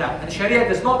khair in that. And Sharia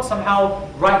does not somehow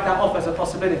write that off as a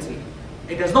possibility.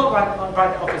 It does not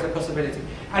write it off as a possibility.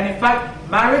 And in fact,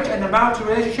 marriage and the marital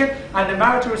relationship and the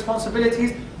marital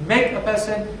responsibilities make a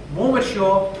person more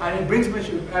mature, and it brings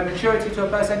maturity to a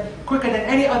person quicker than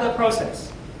any other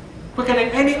process. Quicker than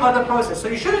any other process. So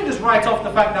you shouldn't just write off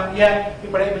the fact that, yeah,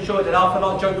 people are immature, they laugh a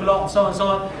lot, joke a lot, and so on and so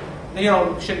on. You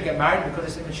know, you shouldn't get married because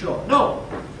it's immature. No.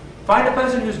 Find a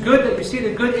person who's good, that you see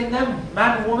the good in them,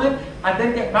 man and woman, and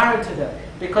then get married to them.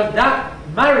 Because that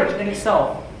marriage in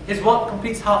itself is what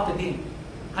completes half the deen.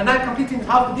 And that completing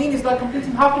half the deen is like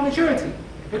completing half the maturity.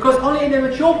 Because only an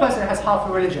immature person has half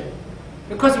a religion.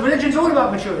 Because religion is all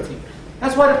about maturity.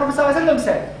 That's why the Prophet ﷺ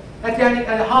said that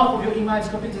half of your iman is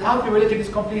completed, half your religion is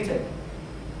completed.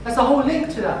 That's the whole link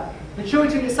to that.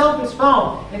 Maturity in itself is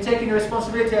found in taking the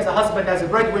responsibility as a husband, as a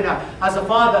breadwinner, as a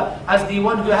father, as the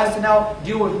one who has to now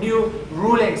deal with new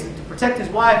rulings and to protect his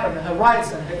wife and her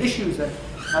rights and her issues and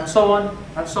so on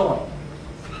and so on.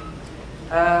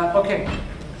 Okay,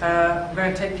 I'm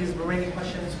going to take these remaining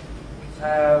questions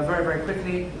very, very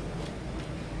quickly.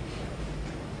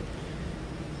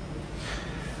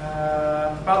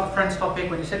 About the friends topic,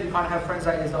 when you said you can't have friends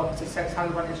that is the opposite sex, how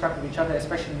do one interact with each other,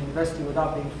 especially in university,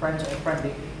 without being friends or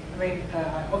friendly? I mean,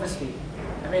 obviously,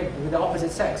 with the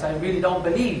opposite sex, I really don't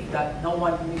believe that no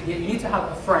one, you need to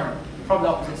have a friend from the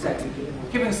opposite sex.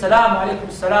 Giving salam, alaikum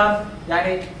salam,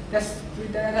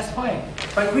 that's fine.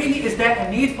 But really, is there a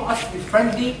need for us to be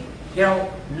friendly,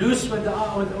 loose with the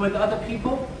other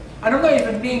people? And I'm not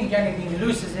even being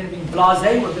loose as in being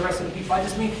blasé with the rest of the people. I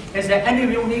just mean, is there any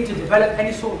real need to develop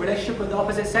any sort of relationship with the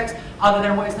opposite sex other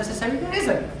than what is necessary? There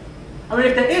isn't. I mean,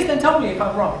 if there is, then tell me if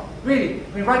I'm wrong. Really. I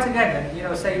mean, write again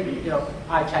and, say,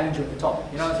 I challenge you at the top,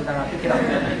 so then I pick it up.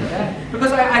 Yeah?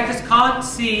 Because I just can't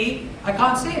see it. I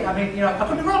mean, I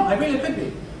could be wrong. I really could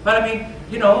be. But I mean,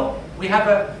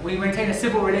 we maintain a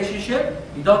civil relationship.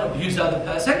 You don't abuse the other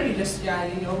person. You just, you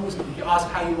ask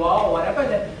how you are or whatever.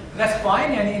 Then that's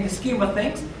fine, and in the scheme of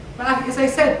things. But as I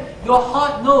said, your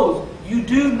heart knows. You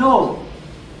do know.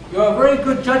 You're a very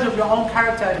good judge of your own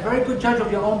character and a very good judge of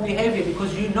your own behavior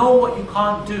because you know what you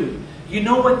can't do. You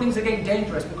know when things are getting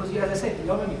dangerous because, as I said,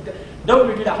 don't really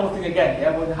do that whole thing again,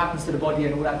 when it happens to the body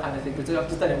and all that kind of thing, because I've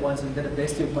just done it once and did a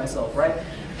bestie of myself, right?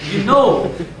 You know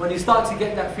when you start to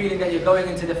get that feeling that you're going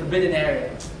into the forbidden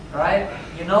area, right?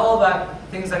 You know that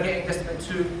things are getting just a bit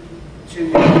too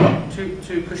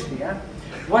cushy, yeah?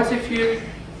 What if you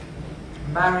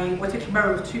marry with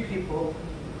two people?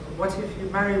 What if you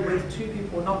marry with two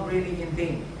people not really in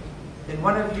deen? Then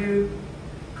one of you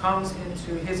comes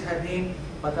into his deen,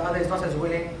 but the other is not as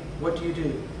willing. What do you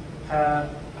do? I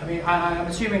mean, I'm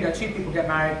assuming that two people get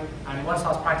married, and one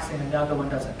starts practicing and the other one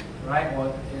doesn't, right?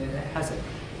 Or hasn't.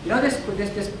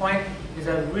 This point is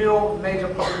a real major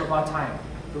problem of our time.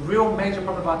 A real major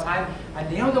problem of our time. And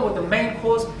what the main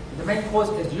cause? The main cause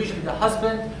is usually the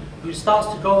husband who starts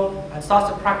to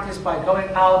practice by going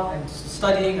out and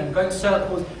studying and going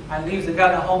circles and leaves the girl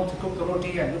at home to cook the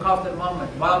roti and look after the mum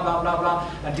and blah blah blah blah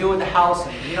and deal with the house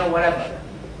and whatever.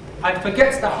 And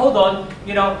forgets that, hold on,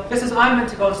 this is I'm meant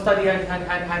to go and study and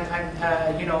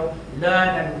learn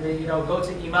and go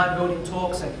to iman building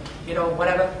talks and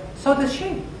whatever. So does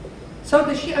she.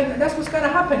 And that's what's going to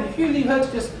happen if you leave her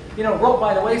to just rot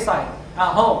by the wayside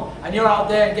at home, and you're out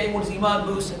there and getting all these iman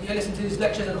boosts, and you're listening to these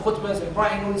lectures and khutbahs and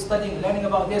writing all this studying, and learning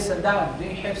about this and that, and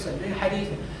doing hifz and doing hadith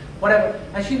and whatever,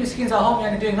 and she miskins at home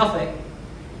and doing nothing,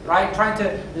 right? Trying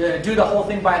to do the whole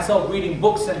thing by herself, reading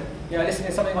books and listening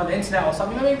to something on the internet or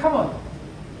something. I mean, come on.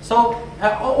 So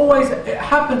it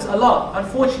happens a lot.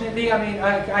 Unfortunately, I mean,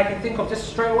 I can think of just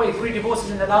straight away 3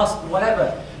 divorces in the last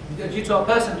whatever, due to a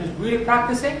person who's really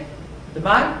practicing, the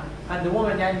man, and the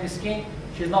woman, miskin,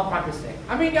 she's not practicing.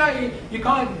 I mean, you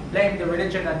can't blame the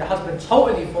religion and the husband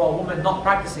totally for a woman not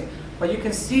practicing, but you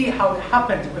can see how it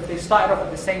happened if they started off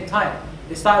at the same time.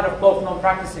 They started off both not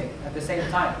practicing at the same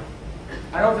time.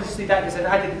 And obviously that is an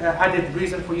added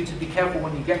reason for you to be careful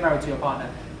when you get married to your partner,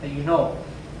 that you know.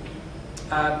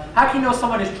 How can you know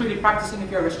someone is truly practicing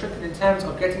if you're restricted in terms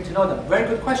of getting to know them? Very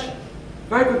good question.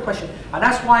 Very good question. And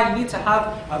that's why you need to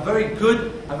have a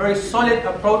very solid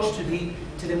approach to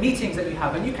the meetings that you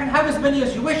have. And you can have as many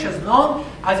as you wish, as long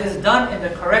as it's done in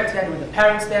the correct way, with the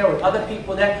parents there, with other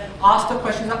people there. Ask the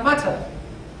questions that matter.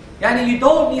 You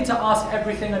don't need to ask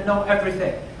everything and know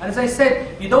everything. And as I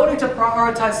said, you don't need to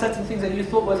prioritize certain things that you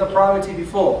thought was a priority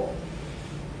before.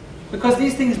 Because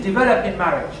these things develop in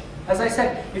marriage. As I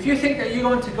said, if you think that you're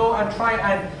going to go and try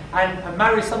and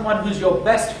marry someone who's your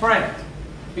best friend,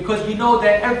 because you know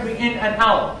their every in and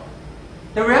out,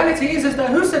 the reality is that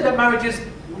who said that marriages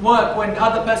work when the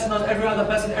other person knows every other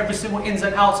person, every single ins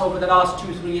and outs over the last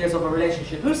 2-3 years of a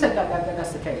relationship? Who said that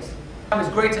that's the case? Is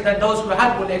greater than those who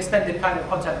had really extended kind of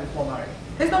contact before marriage.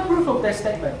 There's no proof of their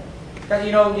statement that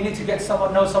you need to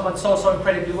know someone so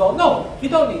incredibly well. No, you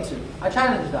don't need to. I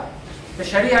challenge that. The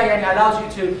Sharia allows you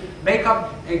to make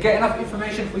up and get enough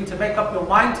information for you to make up your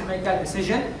mind to make that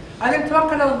decision. And then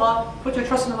tawakkal ala Allah, put your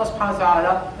trust in Allah subhanahu wa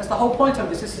ta'ala. That's the whole point of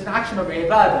this. This is an action of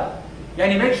ibadah.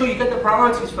 Make sure you get the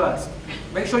priorities first.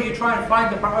 Make sure you try and find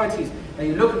the priorities. And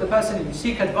you look at the person and you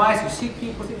seek advice, you seek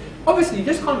people. Obviously, you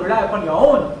just can't rely upon your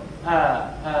own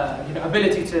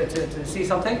ability to see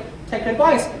something. Take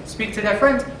advice, speak to their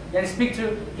friends,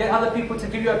 get other people to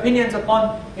give you opinions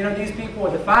upon these people or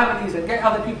the families, and get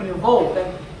other people involved.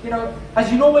 And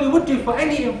as you normally would do for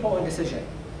any important decision.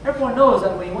 Everyone knows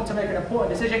that when you want to make an important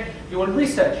decision, you will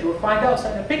research, you will find out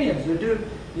certain opinions. You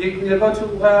go to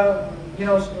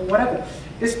whatever.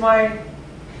 This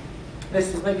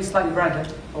is maybe slightly random,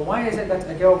 but why is it that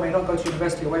a girl may not go to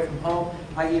university away from home,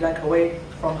 i.e. like away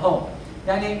from home?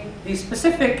 The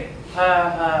specific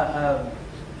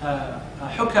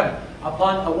hukam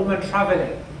upon a woman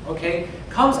traveling, okay,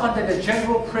 comes under the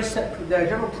general precept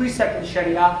in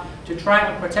Sharia to try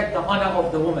and protect the honor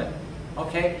of the woman,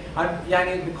 okay,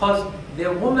 and because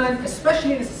the woman,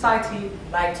 especially in a society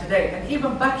like today, and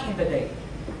even back in the day,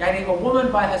 a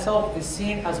woman by herself is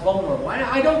seen as vulnerable.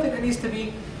 I don't think it needs to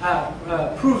be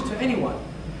proved to anyone,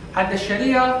 and the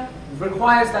Sharia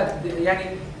requires that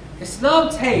Islam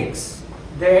takes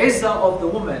the izzah of the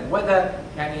woman, whether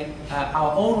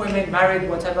our own women, married,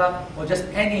 whatever, or just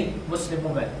any Muslim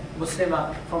woman,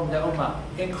 Muslimah from the Ummah,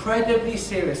 incredibly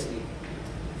seriously.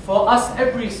 For us,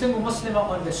 every single Muslimah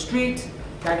on the street,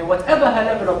 whatever her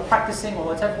level of practicing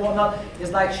or whatnot,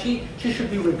 is like she should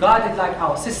be regarded like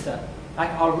our sister, like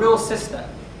our real sister.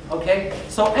 Okay?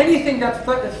 So anything that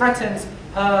threatens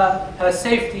her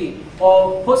safety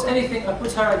or puts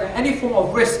her at any form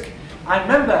of risk, and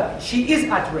remember, she is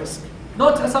at risk.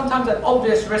 Not sometimes an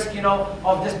obvious risk,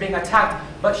 of this being attacked,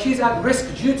 but she's at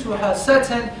risk due to her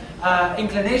certain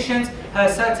inclinations, her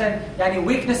certain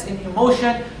weakness in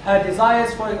emotion, her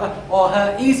desires or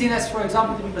her easiness, for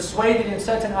example, to be persuaded in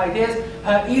certain ideas,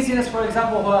 her easiness, for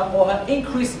example, or her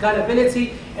increased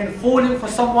gullibility in falling for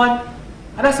someone.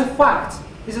 And that's a fact.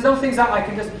 This is not things that I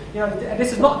can just,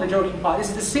 this is not the joking part, this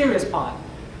is the serious part,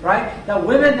 right? That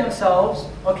women themselves,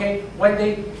 okay, when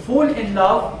they fall in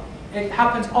love, it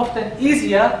happens often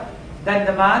easier than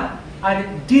the man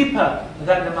and deeper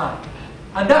than the man.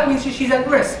 And that means she's at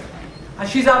risk. And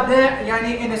she's out there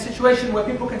in a situation where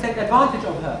people can take advantage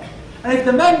of her. And if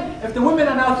the women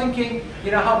are now thinking,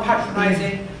 how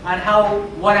patronizing and how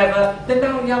whatever, then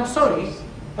now, I'm sorry,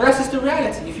 but that's just the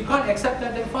reality. If you can't accept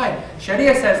that, then fine.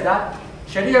 Sharia says that.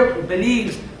 Sharia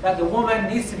believes that the woman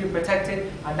needs to be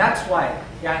protected, and that's why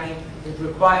it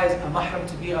requires a mahram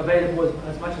to be available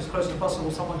as much as close as possible,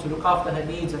 someone to look after her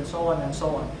needs and so on and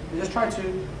so on. We just try to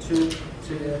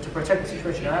protect the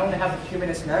situation. I only have a few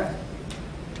minutes left.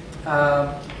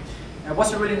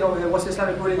 What's the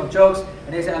Islamic ruling of jokes,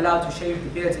 and is it allowed to shave the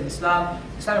beards in Islam?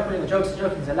 The Islamic ruling of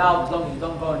joking is allowed as long as you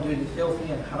don't go and do the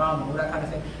filthy and haram and all that kind of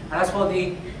thing. And as for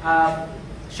the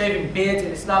shaving beards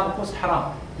in Islam, of course,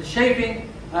 haram. The shaving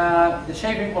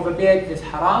of a beard is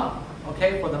haram,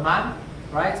 okay, for the man,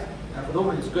 right? For the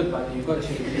woman it's good, but you've got to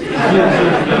shave your beard.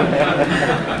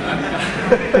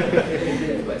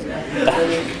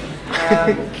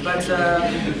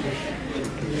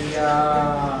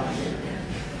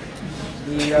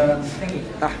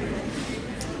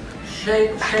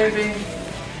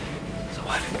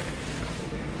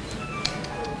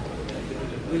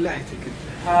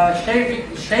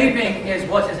 Shaving. Shaving is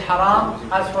what is haram.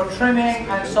 As for trimming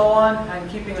and so on, and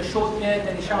keeping a short beard,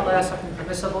 then inshallah that's something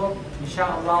permissible.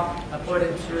 Inshallah,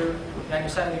 according to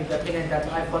certainly the opinion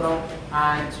that I follow,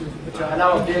 and to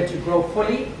allow a beard to grow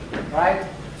fully, right?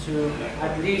 To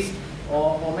at least,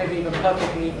 or maybe even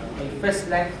perfectly, a fist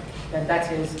length, then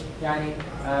that is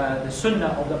the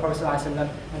sunnah of the Prophet ﷺ.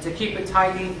 And to keep it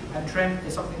tidy and trim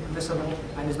is something permissible,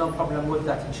 and there's no problem with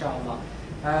that, inshallah.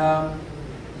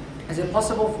 Is it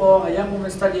possible for a young woman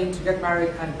studying to get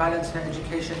married and balance her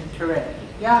education and career?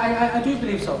 Yeah, I do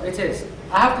believe so. It is.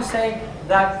 I have to say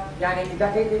that,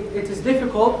 it is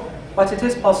difficult, but it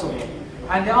is possible.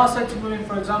 And there are certain women,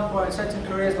 for example, in certain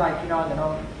careers like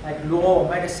like law or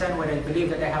medicine, where they believe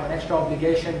that they have an extra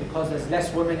obligation because there's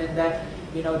less women in there,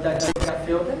 that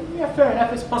field. And yeah, fair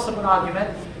enough, it's possible an argument.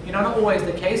 not always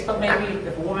the case, but maybe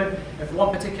if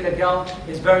one particular girl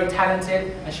is very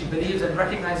talented and she believes and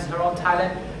recognizes her own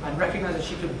talent and recognizes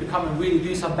she could become and really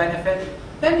do some benefit,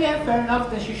 then yeah, fair enough,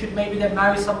 then she should maybe then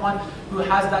marry someone who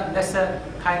has that lesser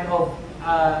kind of,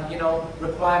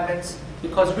 requirements.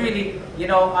 Because really,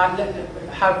 I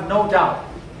have no doubt,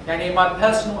 and in my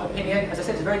personal opinion, as I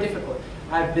said, it's very difficult.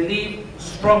 I believe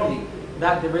strongly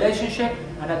that the relationship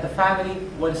and that the family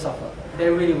will suffer. They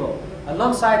really will.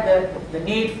 Alongside the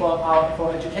need for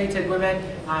educated women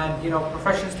and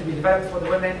professions to be developed for the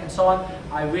women and so on,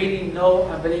 I really know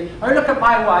and believe. I look at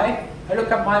my wife.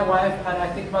 And I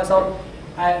think to myself,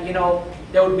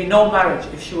 there would be no marriage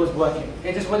if she was working.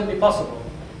 It just wouldn't be possible.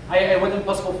 It wouldn't be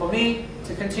possible for me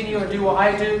to continue and do what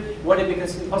I do. It wouldn't be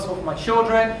possible for my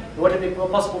children. It wouldn't be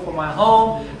possible for my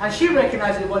home. And she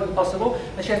recognizes it wouldn't be possible,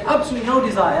 and she has absolutely no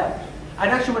desire. And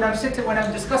actually, when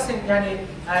I'm discussing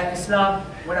Islam,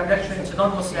 when I'm lecturing to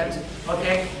non-Muslims,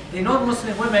 okay, the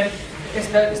non-Muslim women, it's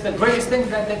the greatest thing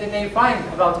that they find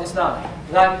about Islam,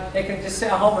 that they can just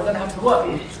sit at home and don't have to work.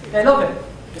 They love it,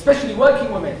 especially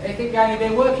working women. They think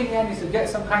they're working to get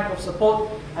some kind of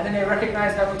support, and then they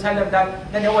recognize that we tell them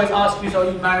that. Then they always ask you, so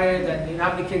are you married, and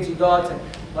how many kids you got, and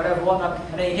whatever, whatnot.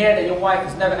 And they hear that your wife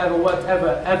has never ever worked,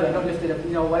 ever, not lifted,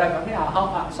 whatever. I mean,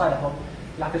 outside of home.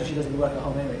 Because she doesn't work at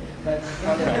home anyway. But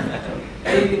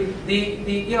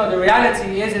the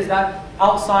reality is that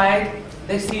outside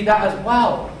they see that as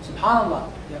wow, subhanallah.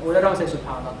 Yeah, well, they don't say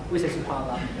subhanallah. We say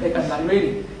subhanallah. They come like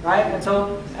really, right? And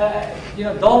so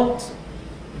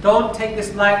don't take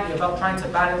this lightly about trying to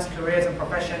balance careers and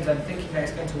professions and thinking that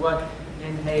it's going to work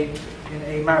in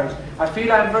a marriage. I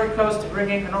feel I'm very close to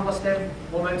bringing a non-Muslim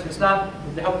woman to Islam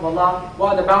with the help of Allah.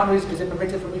 What are the boundaries? Is it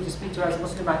permitted for me to speak to her as a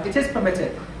Muslim man? It is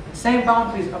permitted. Same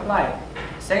boundaries apply.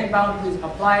 Same boundaries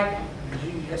apply.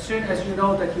 As soon as you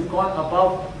know that you've gone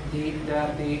above the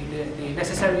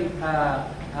necessary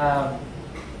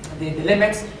the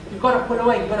limits, you've got to pull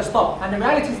away. You've got to stop. And the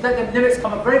reality is that the limits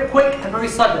come up very quick and very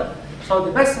sudden. So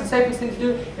the best and safest thing to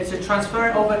do is to transfer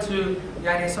it over to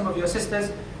some of your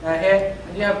sisters here.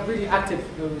 And you have really active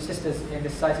sisters in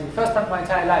this society. The first time in my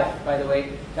entire life, by the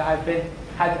way, that I've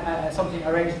had something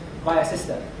arranged by a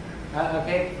sister.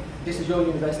 Okay. This is your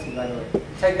university, by the way.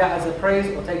 Take that as a praise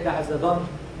or take that as a dhamn,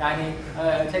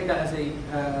 take that as a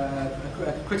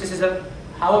criticism,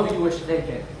 however you wish to take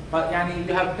it. But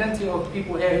you have plenty of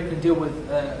people here who can deal with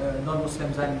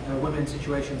non-Muslims and women's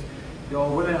situations. Your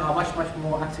women are much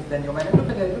more active than your men. And look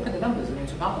at the numbers, I mean,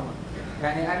 subhanAllah.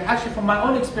 And actually from my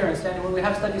own experience, when we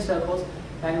have study circles,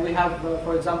 and we have,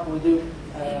 for example,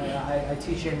 I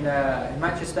teach in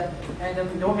Manchester, and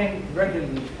the women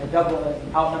regularly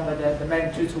outnumber the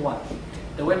men 2 to 1.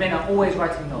 The women are always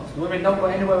writing notes. The women don't go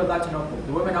anywhere without a notebook.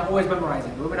 The women are always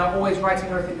memorizing. The women are always writing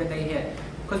everything that they hear.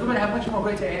 Because women have much more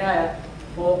greater inayah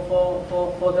for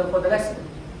the lesson.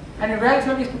 And in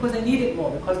reality, it's because they need it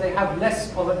more, because they have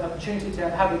less of an opportunity to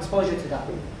have exposure to that.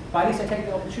 But at least they take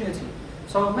the opportunity.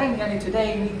 So men,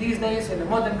 these days, in the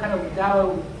modern kind of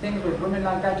dawah things with women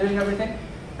like that doing everything,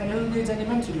 and who needs any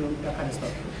men to do that kind of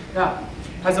stuff? Now,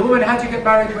 as a woman, how do you get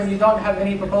married when you don't have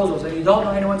any proposals and you don't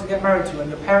know anyone to get married to and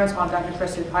your parents aren't that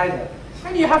interested either?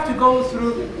 And you have to go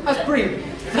through, that's pretty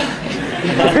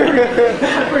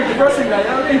depressing, you know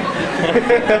what I mean?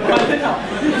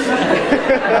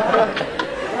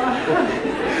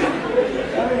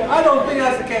 I don't think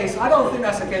that's the case. I don't think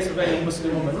that's the case with any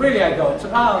Muslim woman. Really, I don't.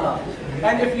 SubhanAllah.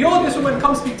 And if you're this woman,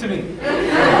 come speak to me.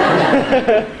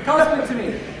 Come speak to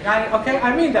me. Okay,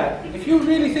 I mean that. If you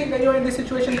really think that you're in this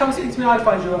situation, come speak to me. I'll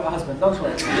find you a husband. Don't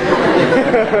swear.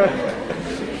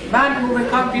 Man and woman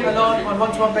can't be alone on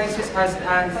one-to-one basis,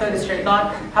 and third is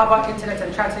shaitan. How about internet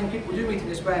and chatting? People do meet in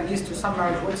this way and leads to some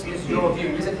marriage. What is your view?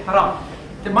 Is it haram?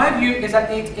 My view is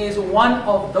that it is one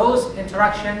of those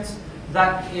interactions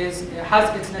that has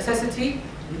its necessity,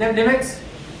 limits,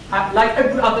 like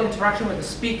every other interaction, whether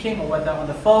speaking or whether on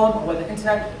the phone or whether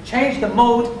internet. Change the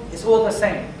mode, it's all the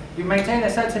same. You maintain a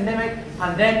certain limit,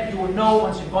 and then you will know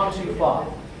once you've gone too far.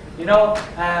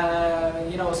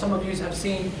 Some of you have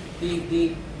seen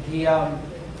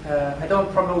I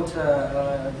don't promote.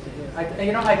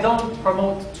 I don't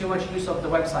promote too much use of the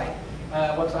website. I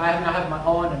have my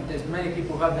own, and there's many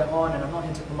people who have their own, and I'm not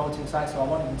into promoting sites, so I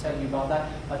won't even tell you about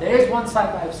that. But there is one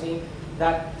site that I've seen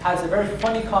that has a very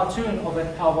funny cartoon of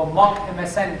a mock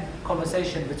MSN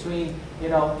conversation between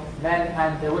men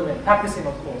and the women, practicing,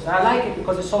 of course. And I like it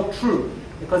because it's so true,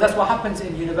 because that's what happens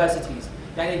in universities.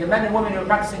 the men and women who are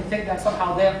practicing think that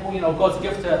somehow they're God's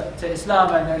gift to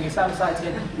Islam and Islamic society,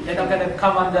 and they're not going to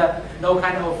come under no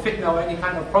kind of fitna or any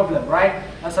kind of problem, right?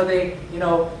 And so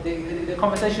the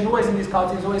conversation always in these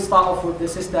cartoons always start off with the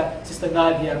sister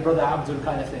Nadia and brother Abdul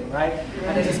kind of thing, right?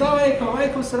 And it's just Assalamu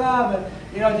alaikum, salam,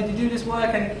 and did you do this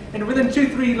work? And within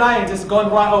 2-3 lines, it's gone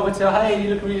right over to, hey,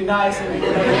 you look really nice. And,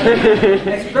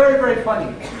 it's very, very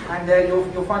funny, and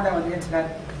you'll find that on the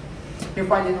internet. You'll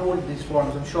find it in all of these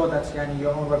forums. I'm sure that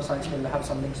your own websites will have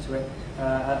some links to it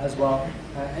as well.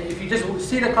 If you just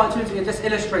see the cartoons, it just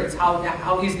illustrates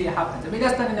how easily it happens. I mean,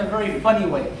 that's done in a very funny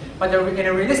way, but in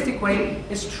a realistic way,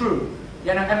 it's true.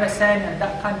 MSN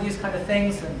and these kind of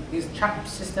things, and these chat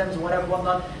systems,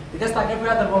 whatnot. It's just like every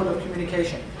other mode of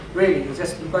communication. Really, it's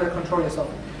just you've got to control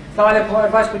yourself. So, what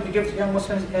advice would you give to young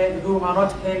Muslims who are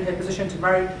not in a position to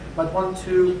marry but want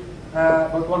to?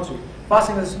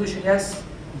 Fasting is a solution, yes,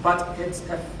 but its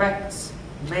effects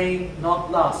may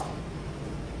not last.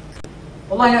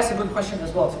 Wallahi, that's a good question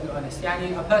as well, to be honest.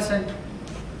 A person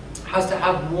has to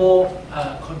have more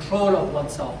control of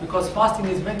oneself, because fasting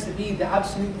is meant to be the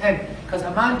absolute end. Because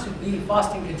a man to be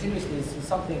fasting continuously is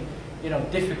something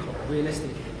difficult,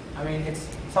 realistically. I mean, it's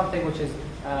something which is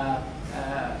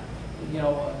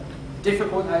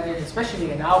difficult,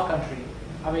 especially in our country.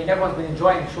 I mean, everyone's been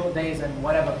enjoying short days and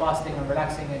whatever, fasting and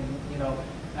relaxing, and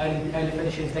early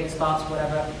finishes, late starts,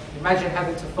 whatever. Imagine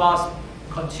having to fast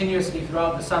continuously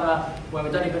throughout the summer, where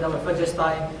we don't even know when Fajr is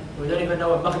starting, we don't even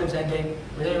know when Maghrib's ending,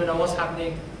 we don't even know what's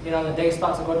happening. The day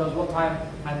starts at God knows what time,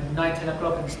 and 9, 10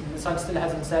 o'clock, and the sun still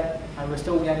hasn't set, and we're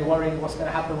still worrying what's going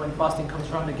to happen when fasting comes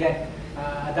around again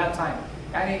at that time.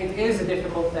 And it is a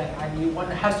difficult thing, and one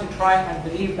has to try and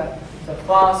believe that the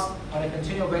fast on a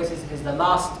continual basis is the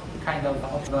last kind of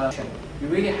option. You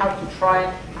really have to try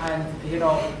and,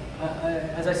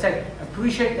 as I said,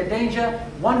 appreciate the danger.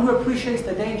 One who appreciates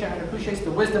the danger and appreciates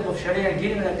the wisdom of Sharia and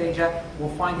dealing with that danger will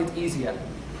find it easier.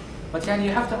 But you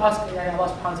have to ask Allah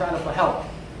subhanahu wa ta'ala for help.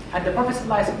 And the Prophet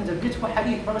ﷺ, the beautiful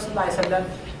hadith, the Prophet ﷺ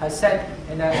has said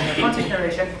in a context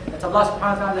narration that Allah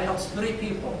subhanahu wa ta'ala helps 3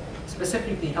 people.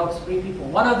 Specifically helps 3 people.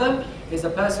 One of them is the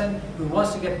person who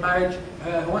wants to get married,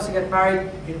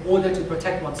 in order to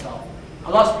protect oneself.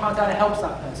 Allah subhanahu wa ta'ala helps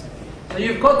that person. So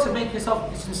you've got to make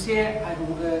yourself sincere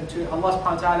to Allah subhanahu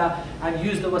wa ta'ala, and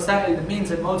use the wasa'il, the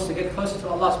means and modes to get closer to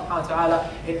Allah subhanahu wa ta'ala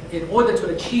in order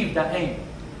to achieve that aim.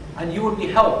 And you will be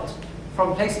helped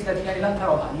from places that you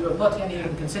have not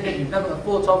even considered, you've never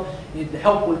thought of. The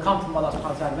help will come from Allah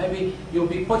subhanahu wa ta'ala. Maybe you'll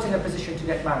be put in a position to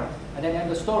get married, and then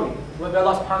end the story. Maybe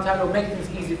Allah subhanahu wa ta'ala will make things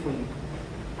easy for you,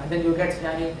 and then you'll get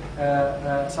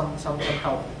some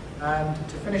help. And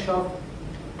to finish off,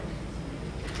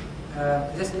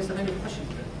 is there maybe a question?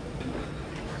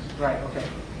 Right, okay.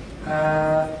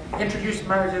 Introduced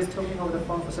marriages, talking over the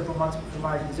phone for several months before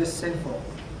marriage, is this sinful?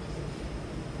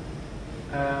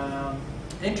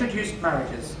 Introduced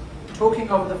marriages, talking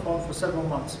over the phone for several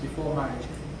months before marriage,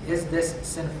 is this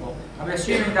sinful? I'm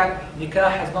assuming that nikah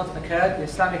has not occurred, the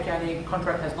Islamic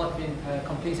contract has not been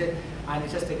completed, and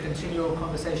it's just a continual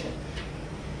conversation.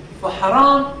 For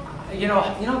haram,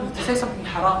 to say something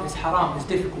haram is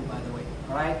difficult, by the way.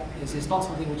 Alright? It's not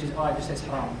something which is, I just say it's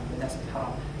haram, and that's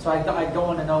haram. So I don't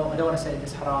want to know, I don't want to say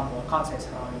it's haram, or I can't say it's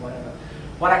haram, or whatever.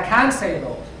 What I can say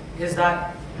though, is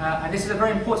that, and this is a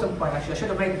very important point actually, I should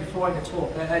have made it before in the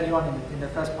talk, early on in the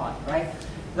first part, right?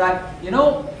 That,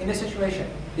 in this situation,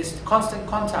 this constant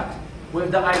contact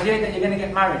with the idea that you're going to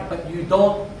get married, but you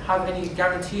don't have any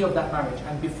guarantee of that marriage,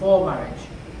 and before marriage.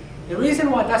 The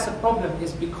reason why that's a problem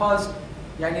is because,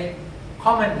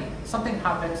 commonly, something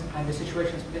happens and the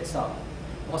situation splits up.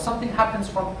 Or something happens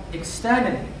from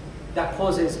externally that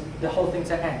causes the whole thing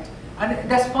to end. And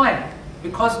that's fine,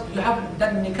 because you haven't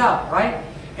done nikah, right?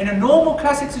 In a normal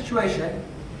classic situation,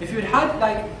 if you'd had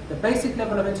the basic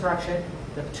level of interaction,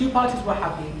 the 2 parties were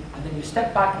happy, and then you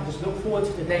step back and just look forward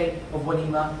to the day of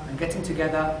walima and getting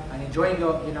together and enjoying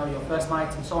your first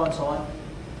night and so on and so on.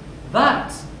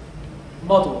 That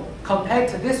model compared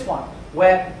to this one,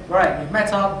 where you've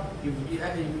met up,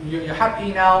 you're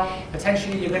happy now,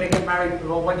 potentially you're going to get married.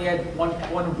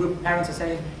 One group of parents are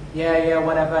saying, yeah,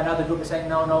 whatever. Another group is saying,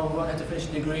 no, we won't have to finish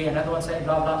the degree. Another one saying,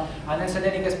 blah, blah. And then so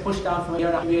then it gets pushed down from a year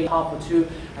and a half or 2.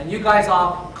 And you guys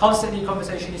are constantly in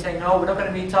conversation. You're saying, no, we're not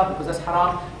going to meet up because that's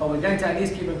haram, but we're going to at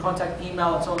least keep in contact,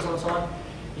 email, and so on, so on, so on.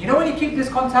 When you keep this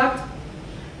contact,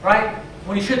 right?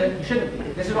 Well, you shouldn't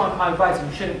be. This is what I'm advising,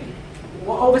 you shouldn't be.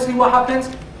 Well, obviously what happens?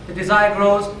 The desire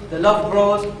grows, the love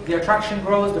grows, the attraction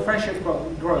grows, the friendship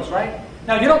grows, right?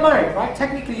 Now, you're not married, right?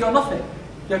 Technically, you're nothing.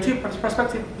 You're 2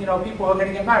 prospective, people who are going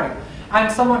to get married.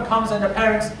 and someone comes and the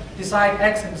parents decide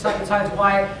X and decides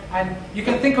Y, and you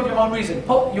can think of your own reason.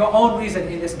 Put your own reason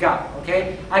in this gap,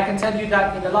 okay? I can tell you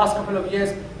that in the last couple of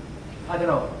years, I don't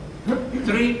know,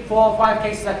 3, 4, 5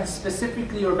 cases I can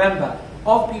specifically remember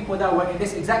of people that were in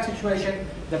this exact situation.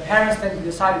 The parents then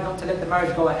decided not to let the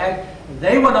marriage go ahead.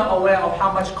 They were not aware of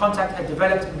how much contact had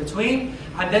developed in between,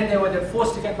 and then they were then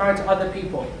forced to get married to other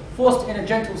people. Forced in a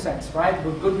gentle sense, right?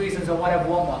 With good reasons or whatever,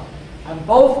 whatnot. And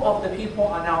both of the people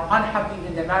are now unhappy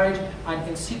in their marriage and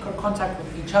in secret contact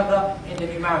with each other in their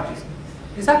new marriages.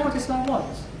 Is that what Islam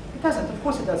wants? It doesn't, of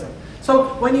course it doesn't.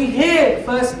 So when you hear,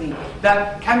 firstly,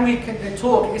 that can we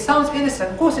talk, it sounds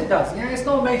innocent, of course it does. You know, it's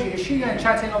no major issue, you're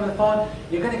chatting over the phone,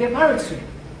 you're going to get married soon.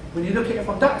 When you look at it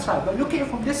from that side, but look at it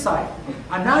from this side,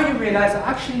 and now you realize that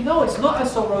actually no, it's not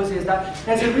as so rosy as that.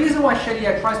 There's a reason why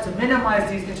Sharia tries to minimize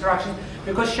these interactions,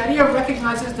 because Sharia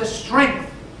recognizes the strength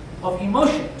of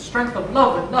emotion, the strength of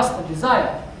love and lust and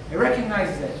desire. It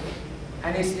recognizes it.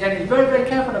 And it's very, very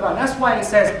careful about it. That's why it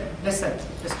says, listen,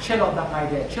 just chill on that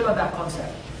idea, chill on that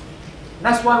concept. And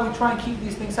that's why we try and keep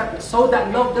these things separate, so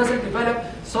that love doesn't develop,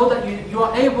 so that you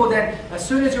are able then, as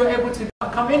soon as you're able to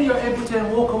come in, you're able to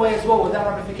then walk away as well without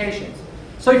ramifications.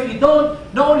 So if you don't,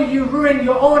 not only you ruin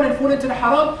your own and fall into the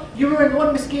haram, you ruin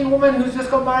one miskin woman who's just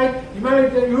got married, you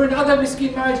ruin other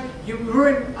miskin marriage, you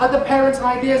ruin other parents'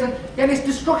 ideas, and it's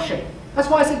destruction. That's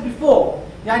why I said before,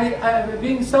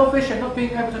 being selfish and not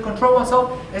being able to control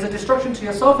oneself is a destruction to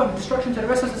yourself and a destruction to the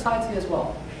rest of society as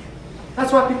well.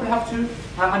 That's why people have to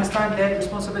understand their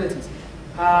responsibilities.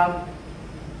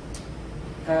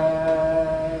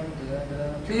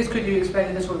 Please could you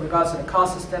explain this with regards to the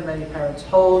caste system many parents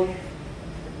hold?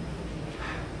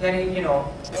 You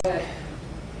know,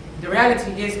 the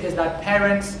reality is that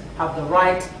parents have the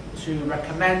right to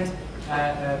recommend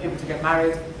people to get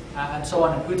married and so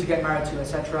on, and who to get married to,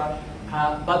 etc.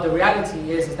 But the reality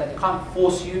is that they can't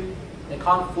force you. They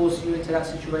can't force you into that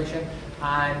situation,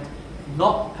 and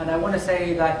I want to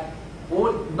say that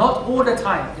not all the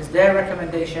time is their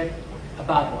recommendation a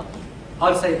bad one.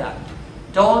 I'll say that.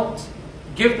 Don't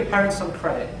give the parents some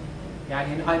credit.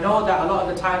 I know that a lot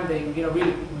of the time they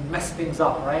really mess things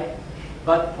up, right?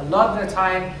 But a lot of the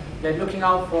time they're looking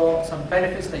out for some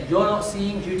benefits that you're not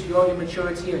seeing due to your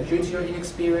immaturity or due to your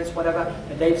inexperience, whatever,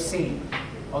 that they've seen.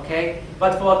 Okay?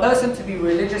 But for a person to be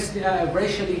religiously,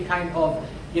 racially kind of,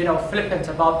 flippant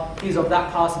about he's of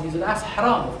that caste and he's of that's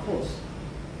haram, of course.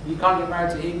 You can't get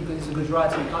married to him because he's a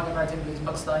Gujarati, you can't get married to him because he's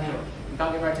Pakistani, or you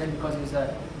can't get married to him because he's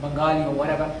a Bengali or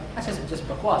whatever. That's just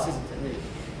bakwas, isn't it,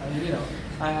 really?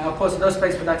 Of course, no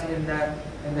space for that in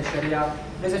the Sharia.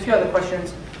 There's a few other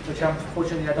questions, which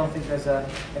unfortunately I don't think there's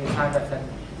any time left, and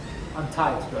I'm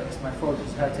tired, to be honest. My throat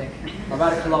is hurting.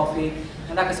 Barakallahu feek.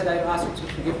 And like I said, I asked you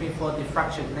to forgive me for the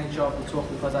fractured nature of the talk,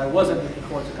 because I wasn't looking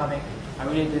forward to coming. I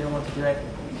really didn't want to do it.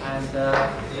 And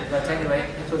but anyway,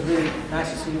 it was really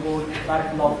nice to see you all.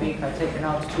 Barakallahu feek. I've taken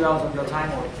out 2 hours of your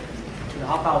time, or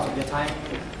 2.5 hours of your time.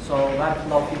 So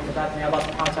barakallahu feek for that. May Allah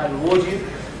subhanahu wa ta'ala reward you.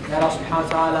 May Allah subhanahu wa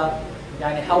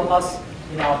ta'ala help us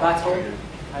in our battle.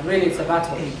 And really it's a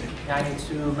battle.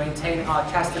 To maintain our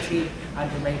chastity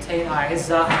and to maintain our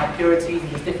izzah and our purity in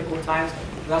these difficult times.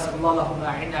 نسأل الله اللهم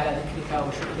أعنا على ذكرك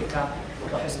وشكرك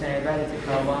وحسن عبادتك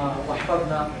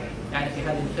واحفظنا في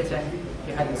هذه الفتن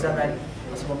في هذا الزمن.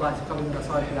 نسأل الله أن يتقبل منا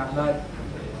صالح الأعمال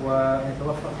وأن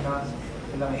يتوفقنا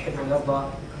إلى ما يحب ويرضى.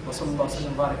 وصلى الله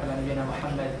وسلم وبارك على نبينا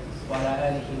محمد وعلى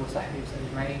آله وصحبه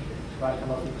وسلم أجمعين. بارك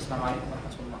الله فيكم. السلام عليكم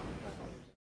ورحمة الله.